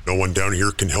screaming. No one down here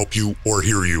can help you or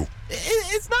hear you.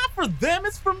 It's not for them,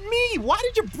 it's for me. Why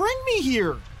did you bring me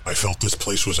here? I felt this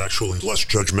place was actually less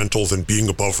judgmental than being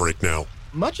above right now.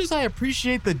 Much as I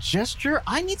appreciate the gesture,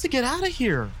 I need to get out of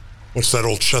here. What's that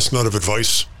old chestnut of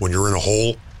advice? When you're in a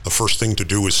hole, the first thing to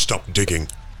do is stop digging.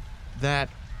 That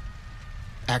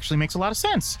actually makes a lot of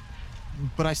sense.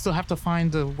 But I still have to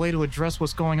find a way to address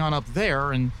what's going on up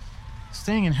there, and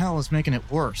staying in hell is making it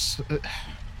worse.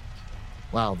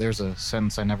 Wow, there's a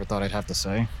sentence I never thought I'd have to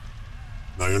say.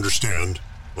 I understand.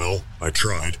 Well, I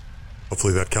tried.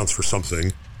 Hopefully that counts for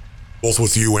something. Both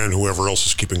with you and whoever else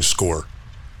is keeping score.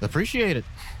 Appreciate it.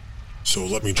 So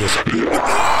let me just...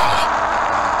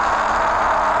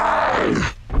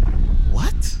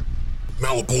 What?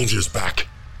 Malabulge is back,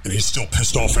 and he's still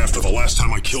pissed off after the last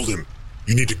time I killed him.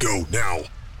 You need to go, now.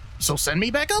 So send me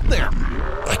back up there.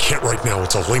 I can't right now.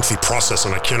 It's a lengthy process,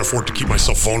 and I can't afford to keep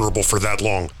myself vulnerable for that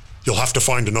long. You'll have to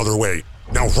find another way.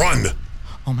 Now run!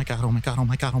 Oh my god, oh my god, oh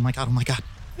my god, oh my god, oh my god.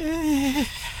 I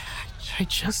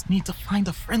just need to find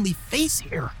a friendly face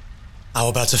here. How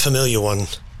about a familiar one?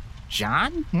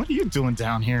 John, what are you doing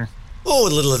down here? Oh,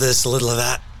 a little of this, a little of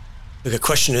that. The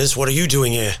question is, what are you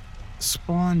doing here?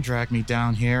 Spawn dragged me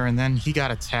down here, and then he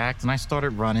got attacked, and I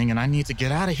started running, and I need to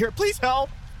get out of here. Please help!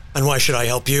 And why should I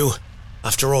help you?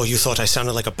 After all, you thought I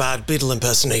sounded like a bad Beetle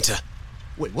impersonator.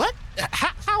 Wait, what?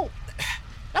 How?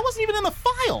 That wasn't even in the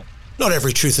file. Not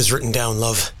every truth is written down,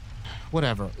 love.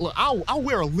 Whatever. Look, I'll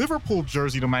wear a Liverpool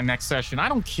jersey to my next session. I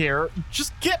don't care.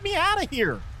 Just get me out of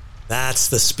here. That's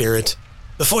the spirit.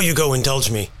 Before you go, indulge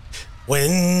me.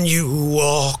 When you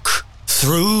walk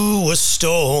through a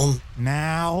storm.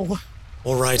 Now.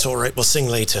 All right. We'll sing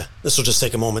later. This will just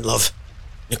take a moment, love.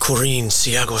 Nikurin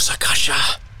Siago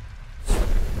Sakasha.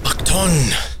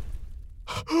 Bakton.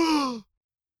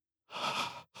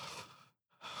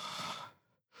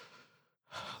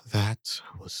 That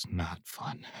was not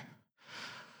fun.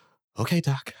 Okay,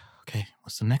 Doc. Okay,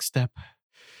 what's the next step?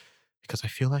 Because I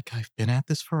feel like I've been at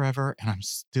this forever and I'm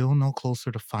still no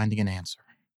closer to finding an answer.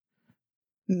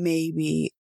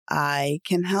 Maybe I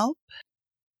can help?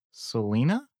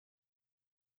 Selena?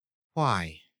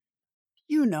 Why?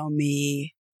 You know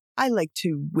me. I like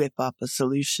to whip up a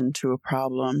solution to a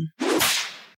problem.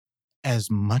 As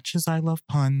much as I love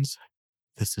puns,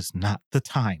 this is not the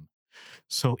time.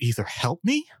 So either help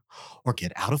me or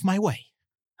get out of my way.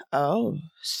 Oh,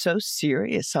 so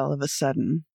serious all of a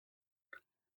sudden.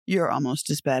 You're almost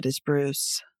as bad as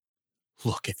Bruce.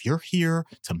 Look, if you're here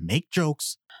to make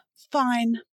jokes...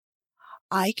 Fine.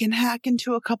 I can hack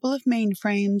into a couple of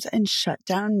mainframes and shut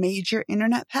down major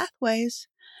internet pathways.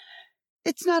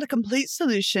 It's not a complete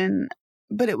solution,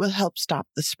 but it will help stop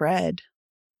the spread.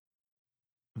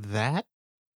 That's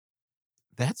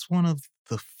one of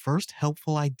the first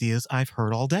helpful ideas I've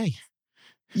heard all day.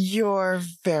 You're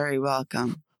very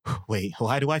welcome. Wait,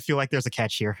 why do I feel like there's a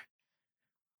catch here?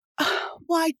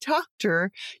 Why,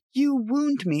 doctor, you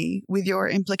wound me with your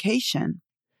implication.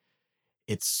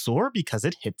 It's sore because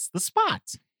it hits the spot.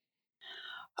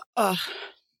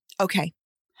 Okay.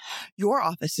 Your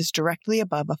office is directly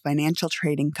above a financial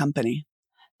trading company.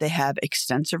 They have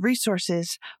extensive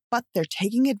resources, but they're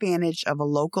taking advantage of a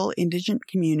local indigent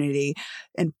community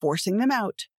and forcing them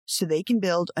out so they can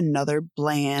build another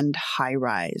bland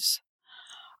high-rise.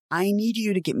 I need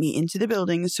you to get me into the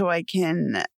building so I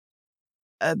can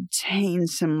obtain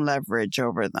some leverage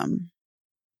over them.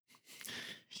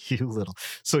 You little.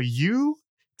 So you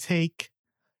take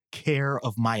care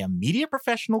of my immediate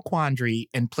professional quandary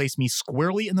and place me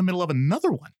squarely in the middle of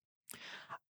another one.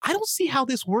 I don't see how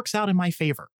this works out in my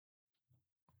favor.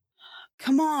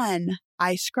 Come on.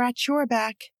 I scratch your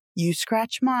back, you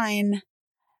scratch mine,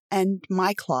 and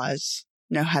my claws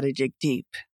know how to dig deep.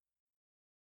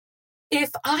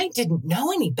 If I didn't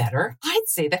know any better, I'd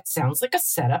say that sounds like a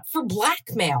setup for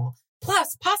blackmail,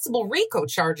 plus possible RICO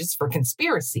charges for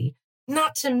conspiracy,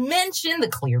 not to mention the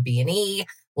clear B&E,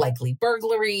 likely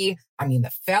burglary. I mean, the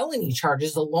felony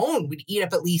charges alone would eat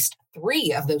up at least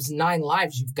 3 of those 9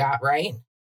 lives you've got, right?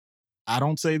 I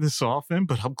don't say this often,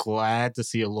 but I'm glad to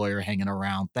see a lawyer hanging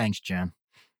around. Thanks, Jen.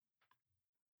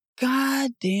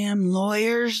 Goddamn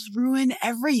lawyers ruin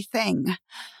everything.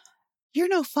 You're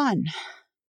no fun.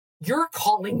 You're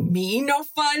calling me no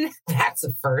fun? That's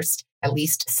a first, at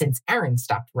least since Aaron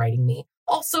stopped writing me.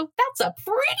 Also, that's a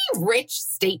pretty rich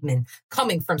statement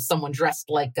coming from someone dressed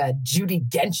like Judi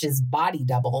Dench's body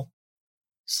double.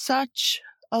 Such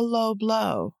a low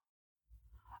blow.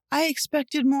 I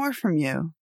expected more from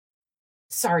you.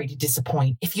 Sorry to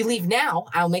disappoint. If you leave now,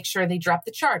 I'll make sure they drop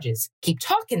the charges. Keep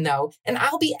talking, though, and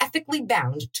I'll be ethically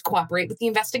bound to cooperate with the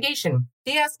investigation.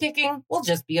 The ass kicking will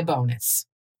just be a bonus.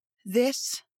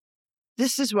 This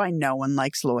is why no one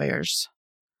likes lawyers.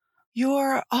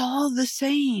 You're all the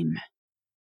same.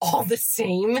 All the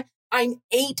same? I'm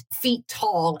 8 feet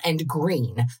tall and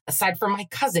green. Aside from my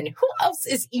cousin, who else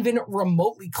is even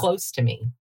remotely close to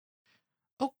me?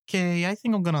 Okay, I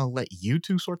think I'm gonna let you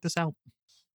two sort this out.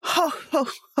 Ho, ho,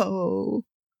 ho.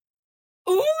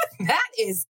 Ooh, that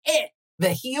is it.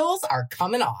 The heels are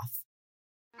coming off.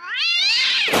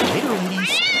 Later,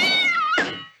 ladies.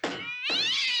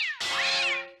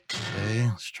 Okay,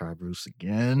 let's try Bruce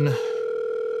again.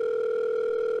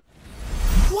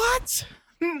 What?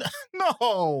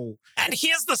 No! And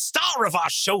here's the star of our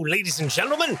show, ladies and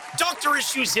gentlemen, Dr.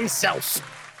 Issues himself.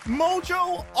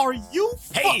 Mojo, are you?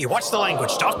 Hey, watch the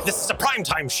language, Doc. This is a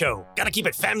primetime show. Gotta keep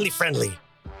it family friendly.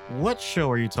 What show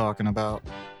are you talking about?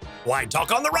 Why,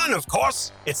 Doc on the Run, of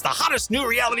course. It's the hottest new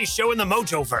reality show in the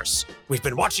Mojoverse. We've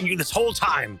been watching you this whole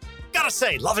time. Gotta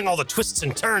say, loving all the twists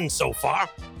and turns so far.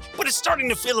 But it's starting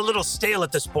to feel a little stale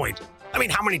at this point. I mean,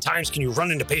 how many times can you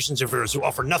run into patients of yours who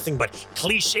offer nothing but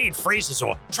cliched phrases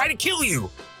or try to kill you?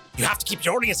 You have to keep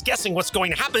your audience guessing what's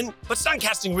going to happen, but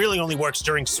stuntcasting really only works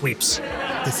during sweeps.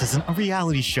 This isn't a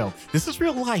reality show. This is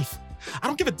real life. I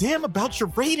don't give a damn about your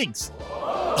ratings.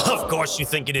 Of course you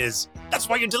think it is. That's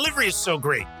why your delivery is so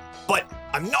great. But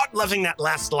I'm not loving that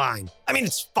last line. I mean,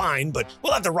 it's fine, but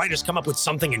we'll have the writers come up with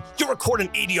something and you'll record an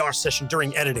ADR session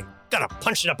during editing. Gotta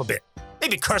punch it up a bit.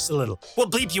 Maybe curse a little. We'll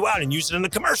bleep you out and use it in the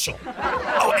commercial.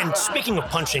 Oh, and speaking of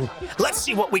punching, let's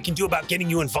see what we can do about getting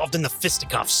you involved in the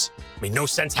fisticuffs. I mean, no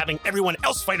sense having everyone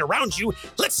else fight around you.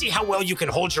 Let's see how well you can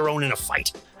hold your own in a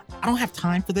fight. I don't have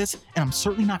time for this, and I'm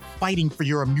certainly not fighting for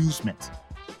your amusement.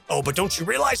 Oh, but don't you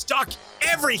realize, Doc?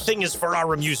 Everything is for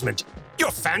our amusement.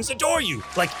 Your fans adore you,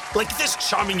 like this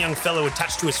charming young fellow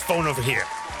attached to his phone over here.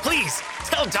 Please,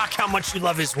 tell Doc how much you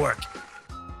love his work.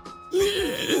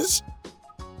 Please,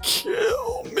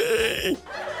 kill me.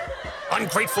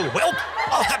 Ungrateful whelp,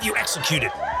 I'll have you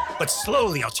executed. But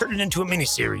slowly, I'll turn it into a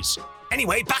miniseries.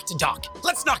 Anyway, back to Doc.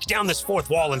 Let's knock down this fourth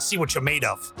wall and see what you're made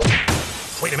of.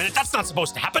 Wait a minute, that's not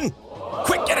supposed to happen.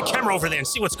 Quick, get a camera over there and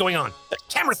see what's going on.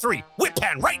 Camera 3, whip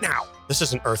pan right now. This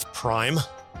isn't Earth Prime.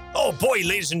 Oh boy,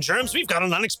 ladies and germs, we've got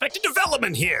an unexpected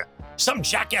development here. Some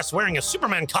jackass wearing a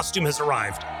Superman costume has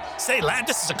arrived. Say, lad,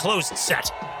 this is a closed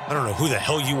set. I don't know who the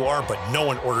hell you are, but no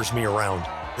one orders me around.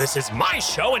 This is my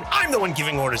show, and I'm the one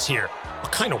giving orders here.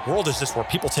 What kind of world is this where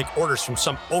people take orders from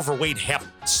some overweight,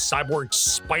 half-cyborg,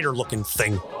 spider-looking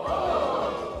thing?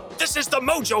 This is the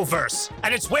Mojoverse,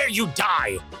 and it's where you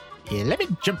die. Yeah, let me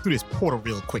jump through this portal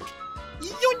real quick.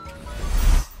 Yoink!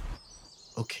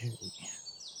 Okay.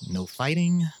 No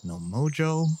fighting, no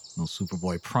Mojo, no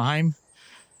Superboy Prime.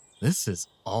 This is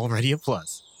already a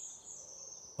plus.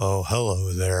 Oh,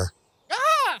 hello there.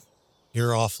 Ah!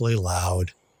 You're awfully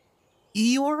loud.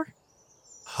 Eeyore?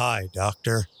 Hi,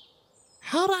 Doctor.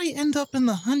 How'd I end up in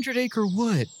the 100-acre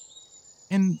wood?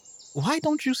 And why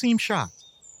don't you seem shocked?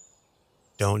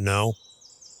 Don't know.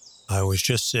 I was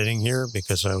just sitting here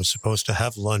because I was supposed to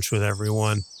have lunch with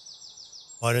everyone.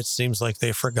 But it seems like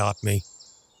they forgot me.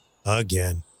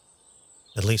 Again.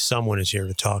 At least someone is here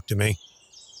to talk to me.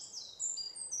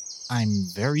 I'm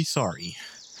very sorry.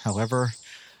 However,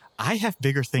 I have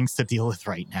bigger things to deal with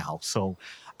right now, so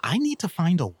I need to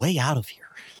find a way out of here.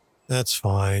 That's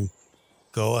fine.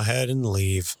 Go ahead and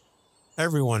leave.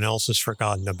 Everyone else has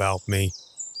forgotten about me.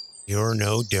 You're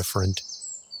no different.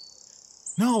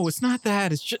 No, it's not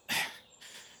that. It's just...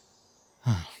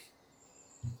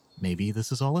 Maybe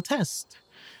this is all a test.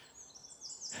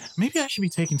 Maybe I should be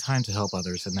taking time to help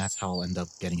others, and that's how I'll end up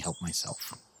getting help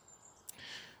myself.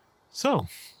 So,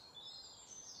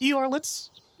 Eeyore, let's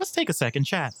take a second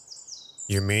chat.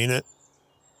 You mean it?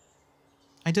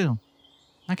 I do.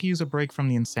 I could use a break from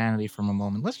the insanity for a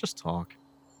moment. Let's just talk.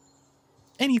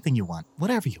 Anything you want,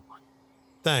 whatever you want.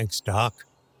 Thanks, Doc.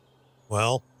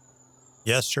 Well,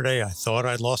 yesterday I thought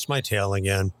I'd lost my tail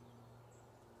again.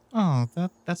 Oh,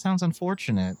 that sounds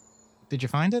unfortunate. Did you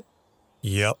find it?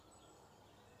 Yep.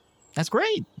 That's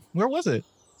great. Where was it?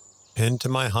 Pinned to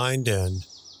my hind end.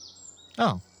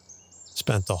 Oh.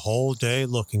 Spent the whole day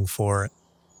looking for it.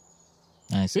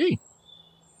 I see.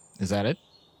 Is that it?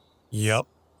 Yep.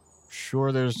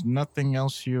 Sure there's nothing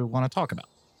else you want to talk about?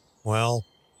 Well,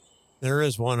 there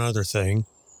is one other thing.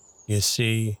 You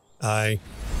see, No,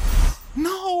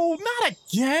 not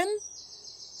again!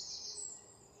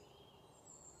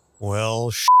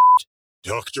 Well,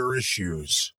 Dr.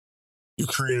 Issues. You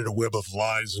created a web of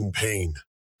lies and pain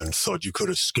and thought you could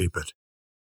escape it.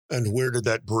 And where did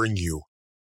that bring you?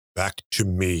 Back to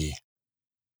me.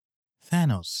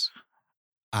 Thanos,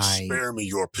 Spare me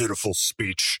your pitiful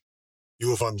speech. You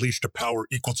have unleashed a power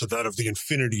equal to that of the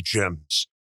Infinity Gems.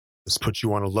 This puts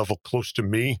you on a level close to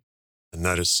me, and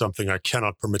that is something I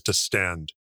cannot permit to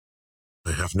stand.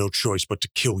 I have no choice but to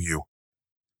kill you.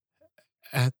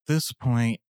 At this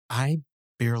point, I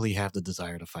barely have the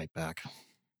desire to fight back.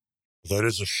 That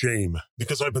is a shame,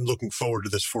 because I've been looking forward to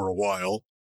this for a while,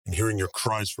 and hearing your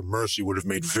cries for mercy would have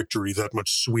made victory that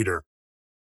much sweeter.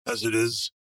 As it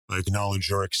is, I acknowledge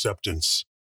your acceptance.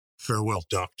 Farewell,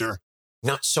 Doctor.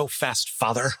 Not so fast,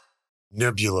 Father.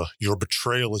 Nebula, your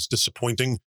betrayal is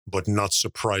disappointing, but not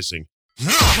surprising.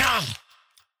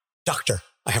 Doctor,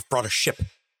 I have brought a ship.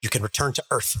 You can return to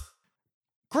Earth.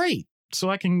 Great. So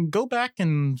I can go back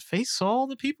and face all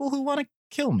the people who want to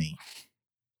kill me.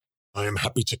 I am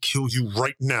happy to kill you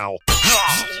right now.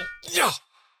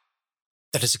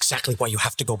 That is exactly why you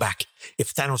have to go back.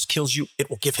 If Thanos kills you, it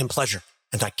will give him pleasure,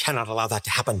 and I cannot allow that to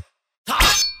happen.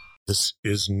 This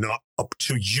is not up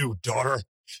to you, daughter.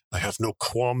 I have no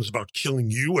qualms about killing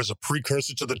you as a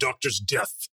precursor to the Doctor's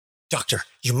death. Doctor,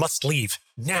 you must leave,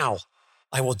 now.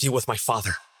 I will deal with my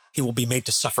father. He will be made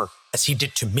to suffer, as he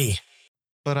did to me.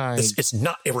 But This is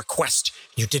not a request.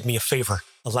 You did me a favor.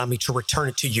 Allow me to return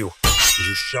it to you.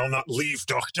 You shall not leave,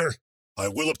 Doctor. I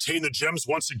will obtain the gems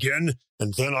once again,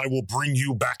 and then I will bring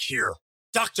you back here.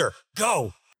 Doctor,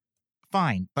 go!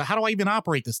 Fine, but how do I even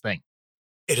operate this thing?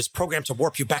 It is programmed to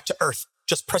warp you back to Earth.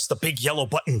 Just press the big yellow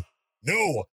button.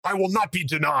 No, I will not be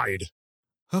denied.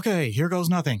 Okay, here goes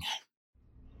nothing.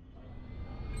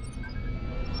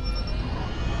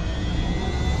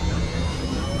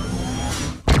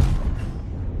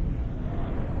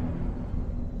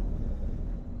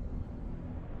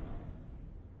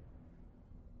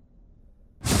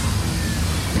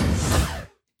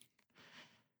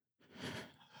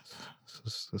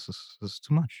 This is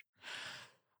too much.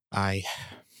 I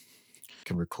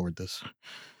can record this.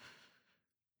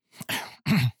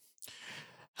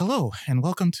 Hello, and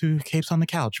welcome to Capes on the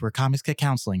Couch, where comics get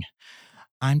counseling.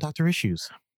 I'm Dr. Issues.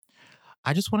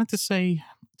 I just wanted to say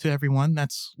to everyone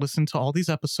that's listened to all these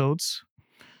episodes,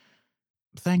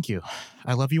 thank you.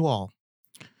 I love you all.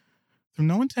 Through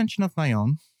no intention of my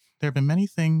own, there have been many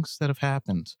things that have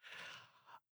happened.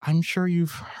 I'm sure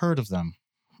you've heard of them.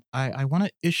 I want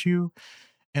to issue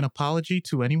an apology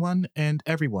to anyone and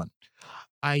everyone.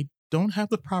 I don't have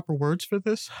the proper words for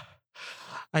this.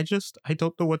 I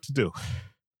don't know what to do.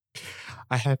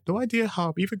 I have no idea how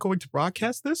I'm even going to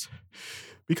broadcast this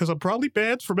because I'm probably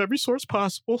banned from every source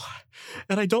possible,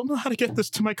 and I don't know how to get this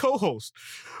to my co-host.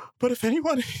 But if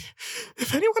anyone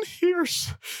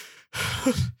hears...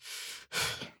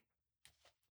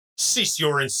 Cease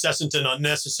your incessant and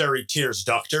unnecessary tears,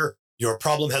 Doctor. Your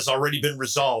problem has already been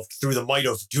resolved through the might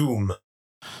of Doom.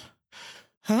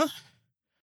 Huh?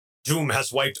 Doom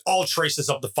has wiped all traces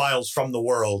of the files from the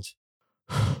world.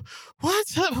 What?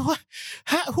 What?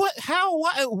 How?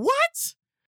 What?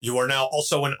 You are now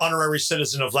also an honorary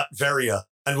citizen of Latveria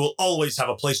and will always have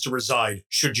a place to reside,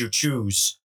 should you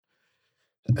choose.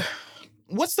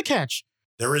 What's the catch?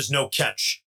 There is no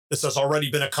catch. This has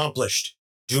already been accomplished.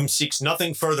 Doom seeks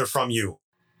nothing further from you.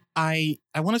 I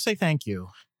want to say thank you.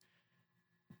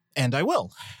 And I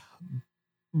will.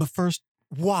 But first,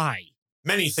 why?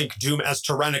 Many think Doom as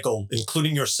tyrannical,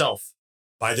 including yourself.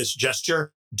 By this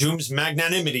gesture, Doom's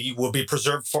magnanimity will be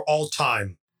preserved for all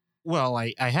time. Well,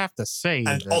 I have to say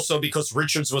And that... also because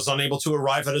Richards was unable to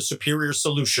arrive at a superior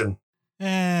solution.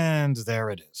 And there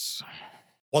it is.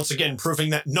 Once again proving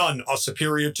that none are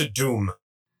superior to Doom.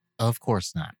 Of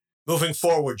course not. Moving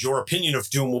forward, your opinion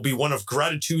of Doom will be one of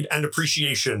gratitude and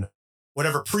appreciation.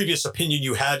 Whatever previous opinion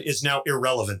you had is now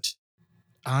irrelevant.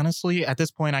 Honestly, at this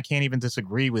point, I can't even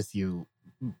disagree with you.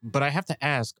 But I have to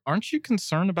ask, aren't you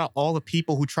concerned about all the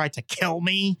people who tried to kill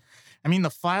me? I mean, the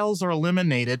files are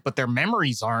eliminated, but their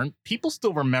memories aren't. People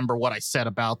still remember what I said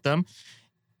about them.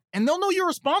 And they'll know you're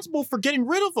responsible for getting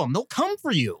rid of them. They'll come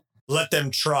for you. Let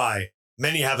them try.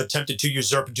 Many have attempted to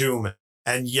usurp Doom,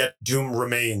 and yet Doom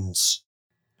remains.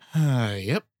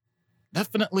 Yep.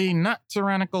 Definitely not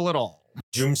tyrannical at all.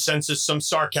 Doom senses some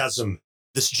sarcasm.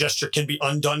 This gesture can be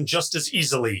undone just as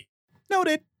easily.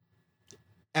 Noted.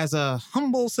 As a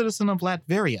humble citizen of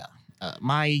Latveria,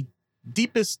 my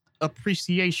deepest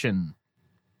appreciation,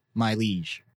 my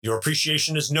liege. Your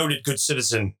appreciation is noted, good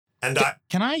citizen. And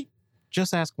Can I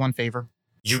just ask one favor?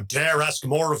 You dare ask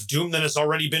more of Doom than has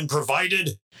already been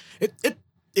provided?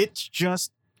 It's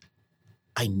just...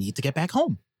 I need to get back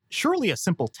home. Surely a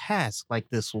simple task like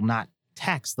this will not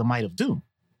tax the might of Doom.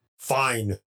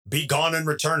 Fine. Be gone and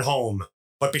return home.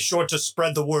 But be sure to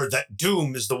spread the word that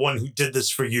Doom is the one who did this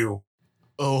for you.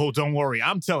 Oh, don't worry.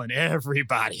 I'm telling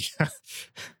everybody.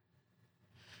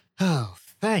 Oh,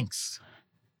 thanks,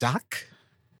 Doc.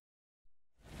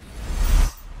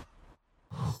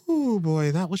 Oh,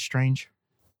 boy, that was strange.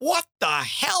 What the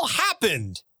hell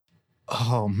happened?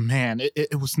 Oh, man,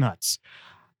 it was nuts.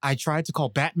 I tried to call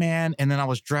Batman, and then I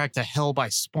was dragged to hell by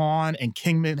Spawn, and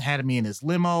Kingman had me in his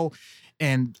limo,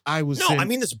 and I was... I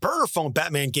mean, this burner phone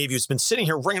Batman gave you has been sitting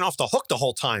here ringing off the hook the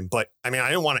whole time, but, I mean, I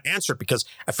didn't want to answer it because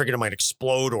I figured it might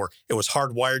explode or it was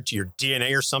hardwired to your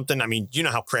DNA or something. I mean, you know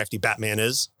how crafty Batman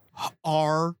is.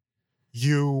 Are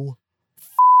you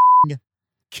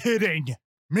kidding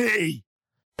me?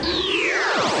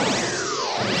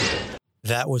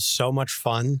 That was so much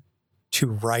fun to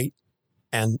write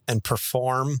and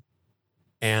perform,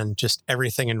 and just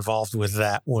everything involved with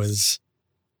that was,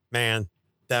 man,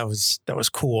 that was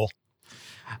cool.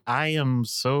 I am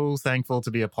so thankful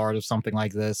to be a part of something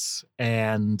like this,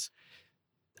 and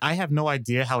I have no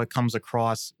idea how it comes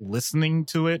across listening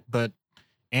to it, but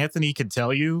Anthony could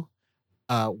tell you,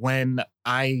 when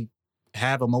I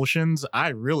have emotions, I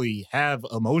really have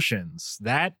emotions.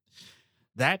 That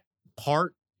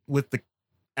part with the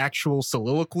actual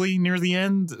soliloquy near the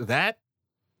end, that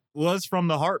was from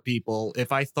the heart, people.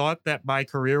 If I thought that my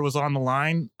career was on the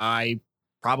line, I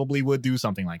probably would do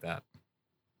something like that.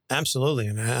 Absolutely.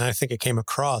 And I think it came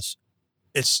across.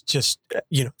 It's just,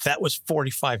 that was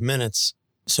 45 minutes.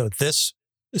 So this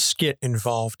skit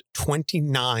involved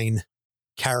 29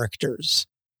 characters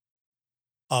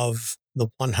of the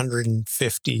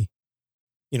 150,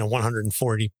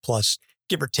 140 plus,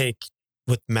 give or take,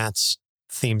 with Matt's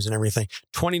themes and everything.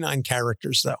 29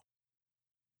 characters, though.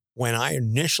 When I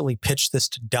initially pitched this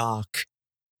to Doc,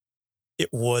 it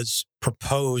was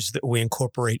proposed that we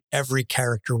incorporate every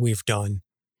character we've done.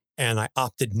 And I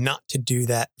opted not to do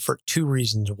that for two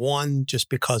reasons. One, just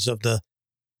because of the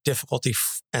difficulty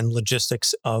and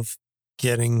logistics of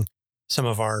getting some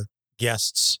of our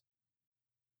guests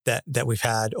that we've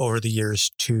had over the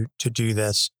years to do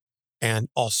this. And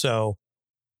also,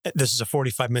 this is a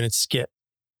 45-minute skit,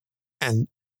 and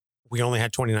we only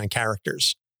had 29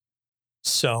 characters.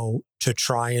 So to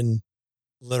try and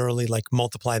literally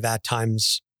multiply that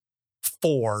times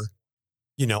 4,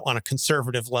 on a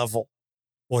conservative level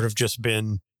would have just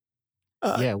been,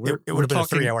 it would have been a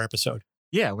 3-hour episode.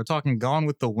 Yeah, we're talking Gone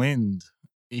with the Wind,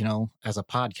 as a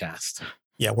podcast.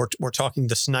 Yeah, we're talking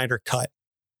the Snyder Cut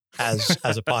as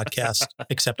a podcast,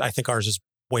 except I think ours is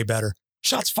way better.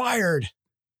 Shots fired.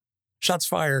 Shots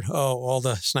fired. Oh, all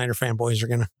the Snyder fanboys are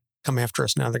going to come after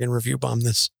us now. They're going to review bomb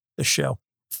this show.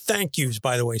 Thank yous,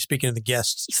 by the way, speaking of the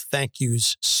guests, thank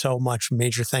yous so much.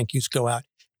 Major thank yous go out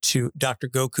to Dr.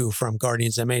 Goku from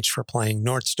Guardians MH for playing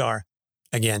Northstar.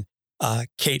 Again,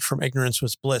 Kate from Ignorance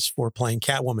Was Bliss for playing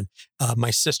Catwoman.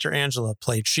 My sister Angela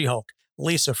played She-Hulk.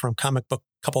 Lisa from Comic Book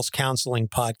Couples Counseling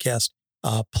Podcast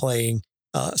playing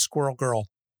Squirrel Girl.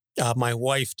 My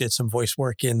wife did some voice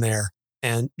work in there.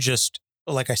 And just,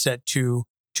 like I said, to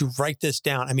write this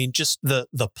down. I mean, just the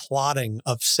plotting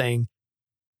of saying,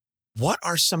 what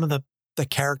are some of the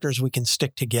characters we can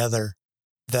stick together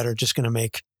that are just going to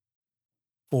make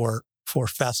for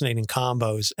fascinating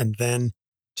combos, and then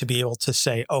to be able to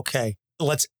say, okay,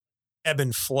 let's ebb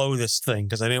and flow this thing,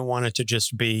 because I didn't want it to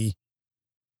just be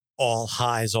all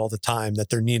highs all the time, that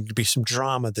there needed to be some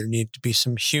drama, there needed to be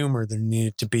some humor, there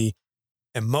needed to be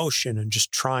emotion, and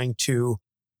just trying to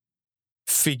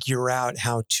figure out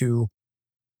how to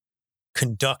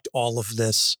conduct all of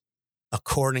this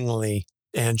accordingly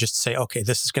and just say, okay,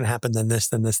 this is going to happen, then this,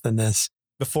 then this, then this.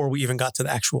 Before we even got to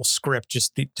the actual script,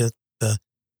 just the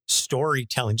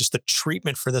storytelling, just the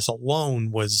treatment for this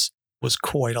alone was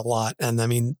quite a lot. And I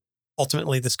mean,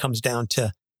 ultimately this comes down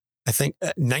to, I think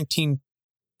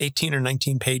 18 or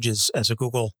 19 pages as a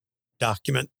Google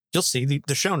document. You'll see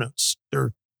the show notes.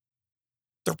 They're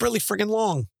really friggin'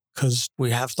 long because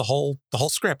we have the whole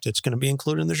script. It's going to be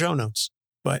included in the show notes.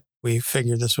 But we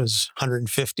figured this was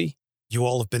 150. You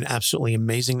all have been absolutely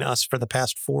amazing to us for the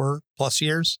past 4+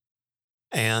 years.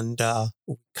 And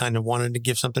we kind of wanted to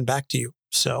give something back to you.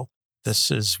 So this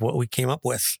is what we came up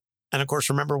with. And of course,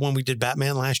 remember when we did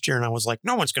Batman last year and I was like,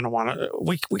 no one's going to want to,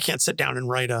 we can't sit down and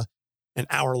write an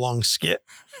hour-long skit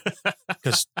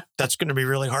because that's going to be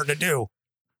really hard to do.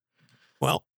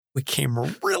 Well, we came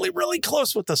really, really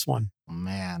close with this one.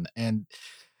 Man, and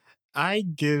I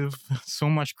give so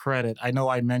much credit. I know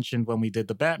I mentioned when we did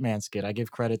the Batman skit, I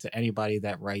give credit to anybody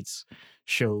that writes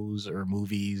shows or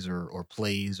movies or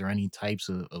plays or any types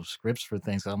of scripts for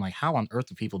things. I'm like, how on earth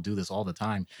do people do this all the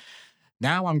time?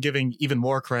 Now I'm giving even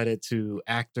more credit to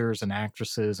actors and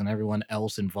actresses and everyone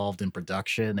else involved in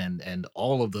production and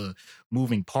all of the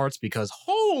moving parts, because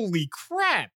holy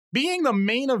crap, being the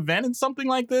main event in something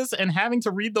like this and having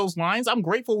to read those lines, I'm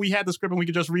grateful we had the script and we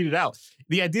could just read it out.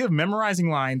 The idea of memorizing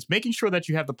lines, making sure that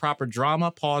you have the proper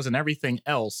drama, pause, and everything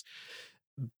else,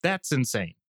 that's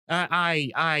insane.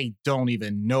 I don't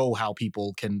even know how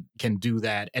people can do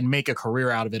that and make a career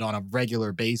out of it on a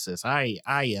regular basis. I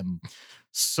am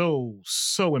so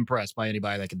impressed by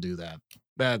anybody that can do that.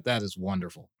 That is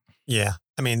wonderful. Yeah.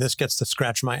 I mean, this gets to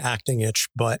scratch my acting itch,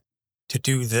 but to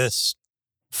do this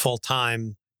full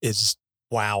time is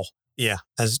wow. Yeah.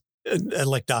 As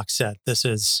like Doc said, this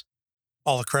is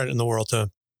all the credit in the world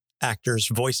to actors,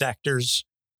 voice actors,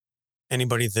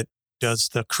 anybody that does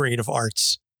the creative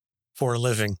arts for a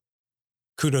living.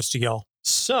 Kudos to y'all.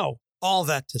 So all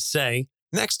that to say,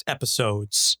 next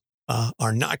episodes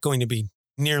are not going to be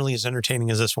nearly as entertaining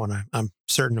as this one. I'm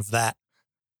certain of that.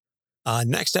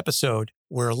 Next episode,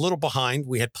 we're a little behind.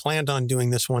 We had planned on doing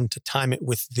this one to time it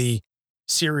with the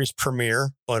series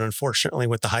premiere, but unfortunately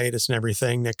with the hiatus and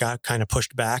everything, that got kind of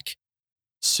pushed back.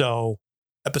 So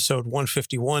episode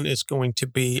 151 is going to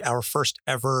be our first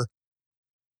ever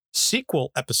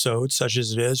sequel episode, such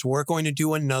as it is. We're going to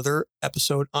do another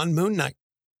episode on Moon Knight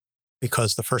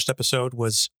because the first episode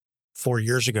was 4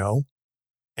 years ago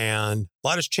and a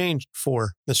lot has changed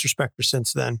for Mr. Spectre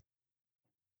since then.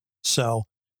 So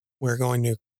we're going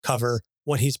to cover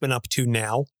what he's been up to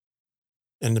now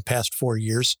in the past 4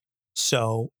 years.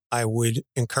 So I would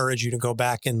encourage you to go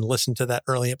back and listen to that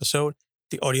early episode.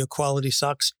 The audio quality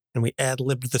sucks and we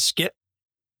ad-libbed the skit,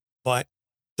 but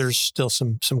there's still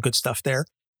some good stuff there.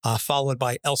 Followed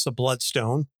by Elsa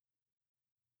Bloodstone,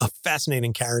 a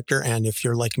fascinating character. And if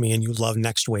you're like me and you love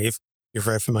Next Wave, you're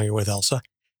very familiar with Elsa.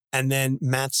 And then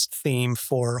Matt's theme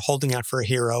for Holding Out for a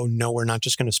Hero. No, we're not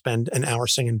just going to spend an hour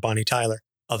singing Bonnie Tyler,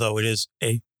 although it is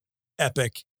a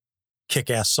epic,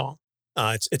 kick-ass song.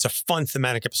 It's a fun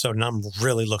thematic episode, and I'm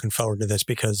really looking forward to this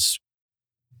because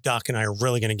Doc and I are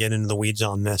really going to get into the weeds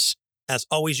on this. As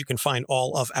always, you can find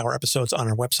all of our episodes on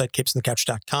our website,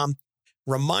 capesonthecouch.com.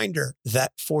 Reminder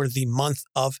that for the month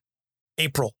of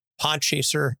April,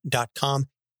 Podchaser.com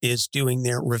is doing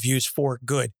their reviews for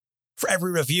good. For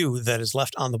every review that is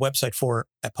left on the website for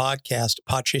a podcast,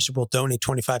 Podchaser will donate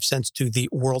 25 cents to the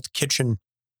World Kitchen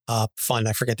Fund.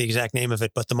 I forget the exact name of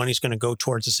it, but the money's going to go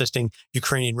towards assisting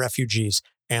Ukrainian refugees.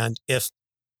 And if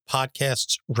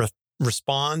podcasts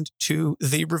respond to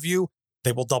the review,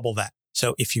 they will double that.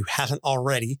 So if you haven't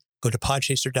already, go to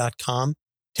podchaser.com.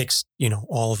 Takes,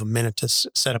 all of a minute to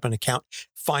set up an account.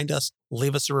 Find us,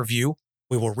 leave us a review.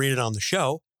 We will read it on the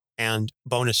show. And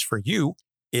bonus for you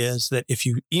is that if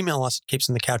you email us at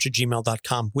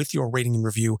capesonthecouch@gmail.com with your rating and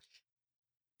review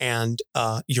and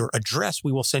your address,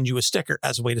 we will send you a sticker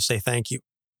as a way to say thank you.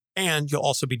 And you'll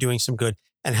also be doing some good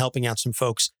and helping out some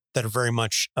folks that are very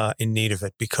much in need of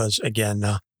it because, again,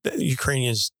 the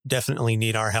Ukrainians definitely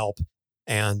need our help.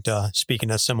 And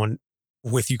speaking as someone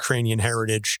with Ukrainian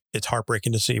heritage, it's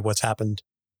heartbreaking to see what's happened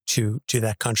to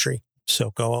that country.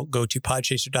 So go to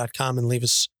podchaser.com and leave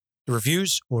us the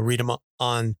reviews. We'll read them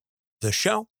on the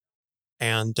show,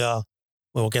 and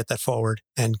we'll get that forward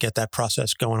and get that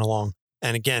process going along.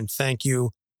 And again, thank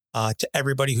you to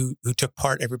everybody who took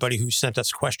part, everybody who sent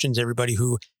us questions, everybody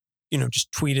who,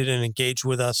 just tweeted and engaged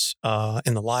with us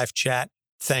in the live chat.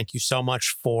 Thank you so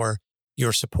much for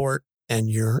your support and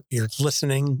your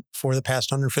listening for the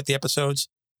past 150 episodes.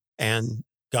 And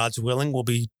God's willing, we'll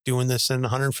be doing this in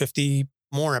 150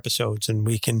 more episodes, and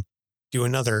we can do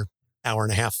another hour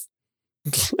and a half,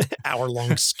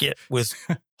 hour-long skit with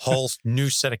whole new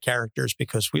set of characters,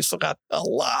 because we still got a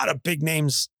lot of big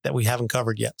names that we haven't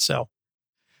covered yet. So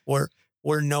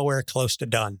we're nowhere close to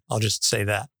done. I'll just say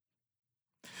that.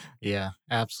 Yeah,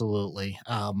 absolutely.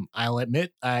 I'll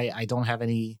admit I don't have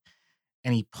any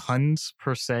puns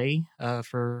per se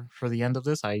for the end of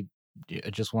this. I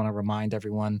just want to remind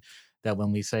everyone that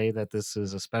when we say that this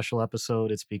is a special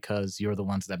episode, it's because you're the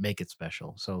ones that make it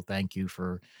special. So thank you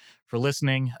for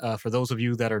listening. For those of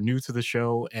you that are new to the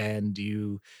show and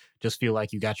you just feel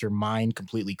like you got your mind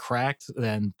completely cracked,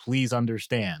 then please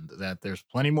understand that there's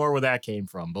plenty more where that came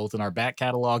from, both in our back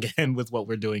catalog and with what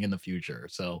we're doing in the future.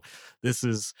 So this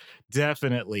is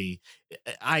definitely,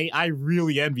 I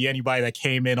really envy anybody that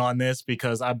came in on this,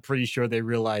 because I'm pretty sure they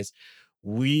realize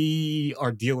we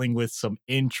are dealing with some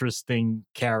interesting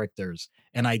characters,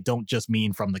 and I don't just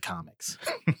mean from the comics.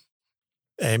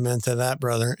 Amen to that,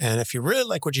 brother. And if you really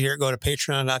like what you hear, go to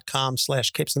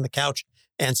patreon.com/capesonthecouch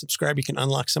and subscribe. You can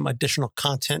unlock some additional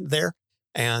content there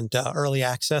and early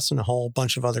access and a whole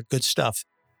bunch of other good stuff.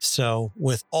 So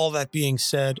with all that being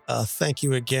said, thank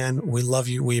you again. We love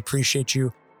you. We appreciate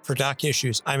you. For Doc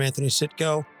Issues, I'm Anthony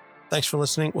Sitko. Thanks for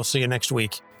listening. We'll see you next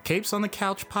week. Capes on the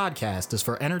Couch podcast is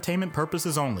for entertainment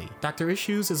purposes only. Dr.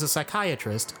 Issues is a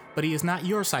psychiatrist, but he is not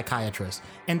your psychiatrist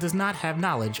and does not have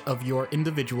knowledge of your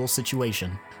individual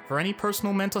situation. For any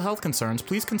personal mental health concerns,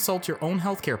 please consult your own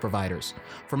healthcare providers.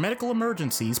 For medical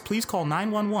emergencies, please call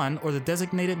 911 or the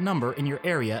designated number in your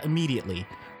area immediately.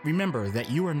 Remember that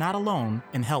you are not alone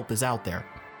and help is out there.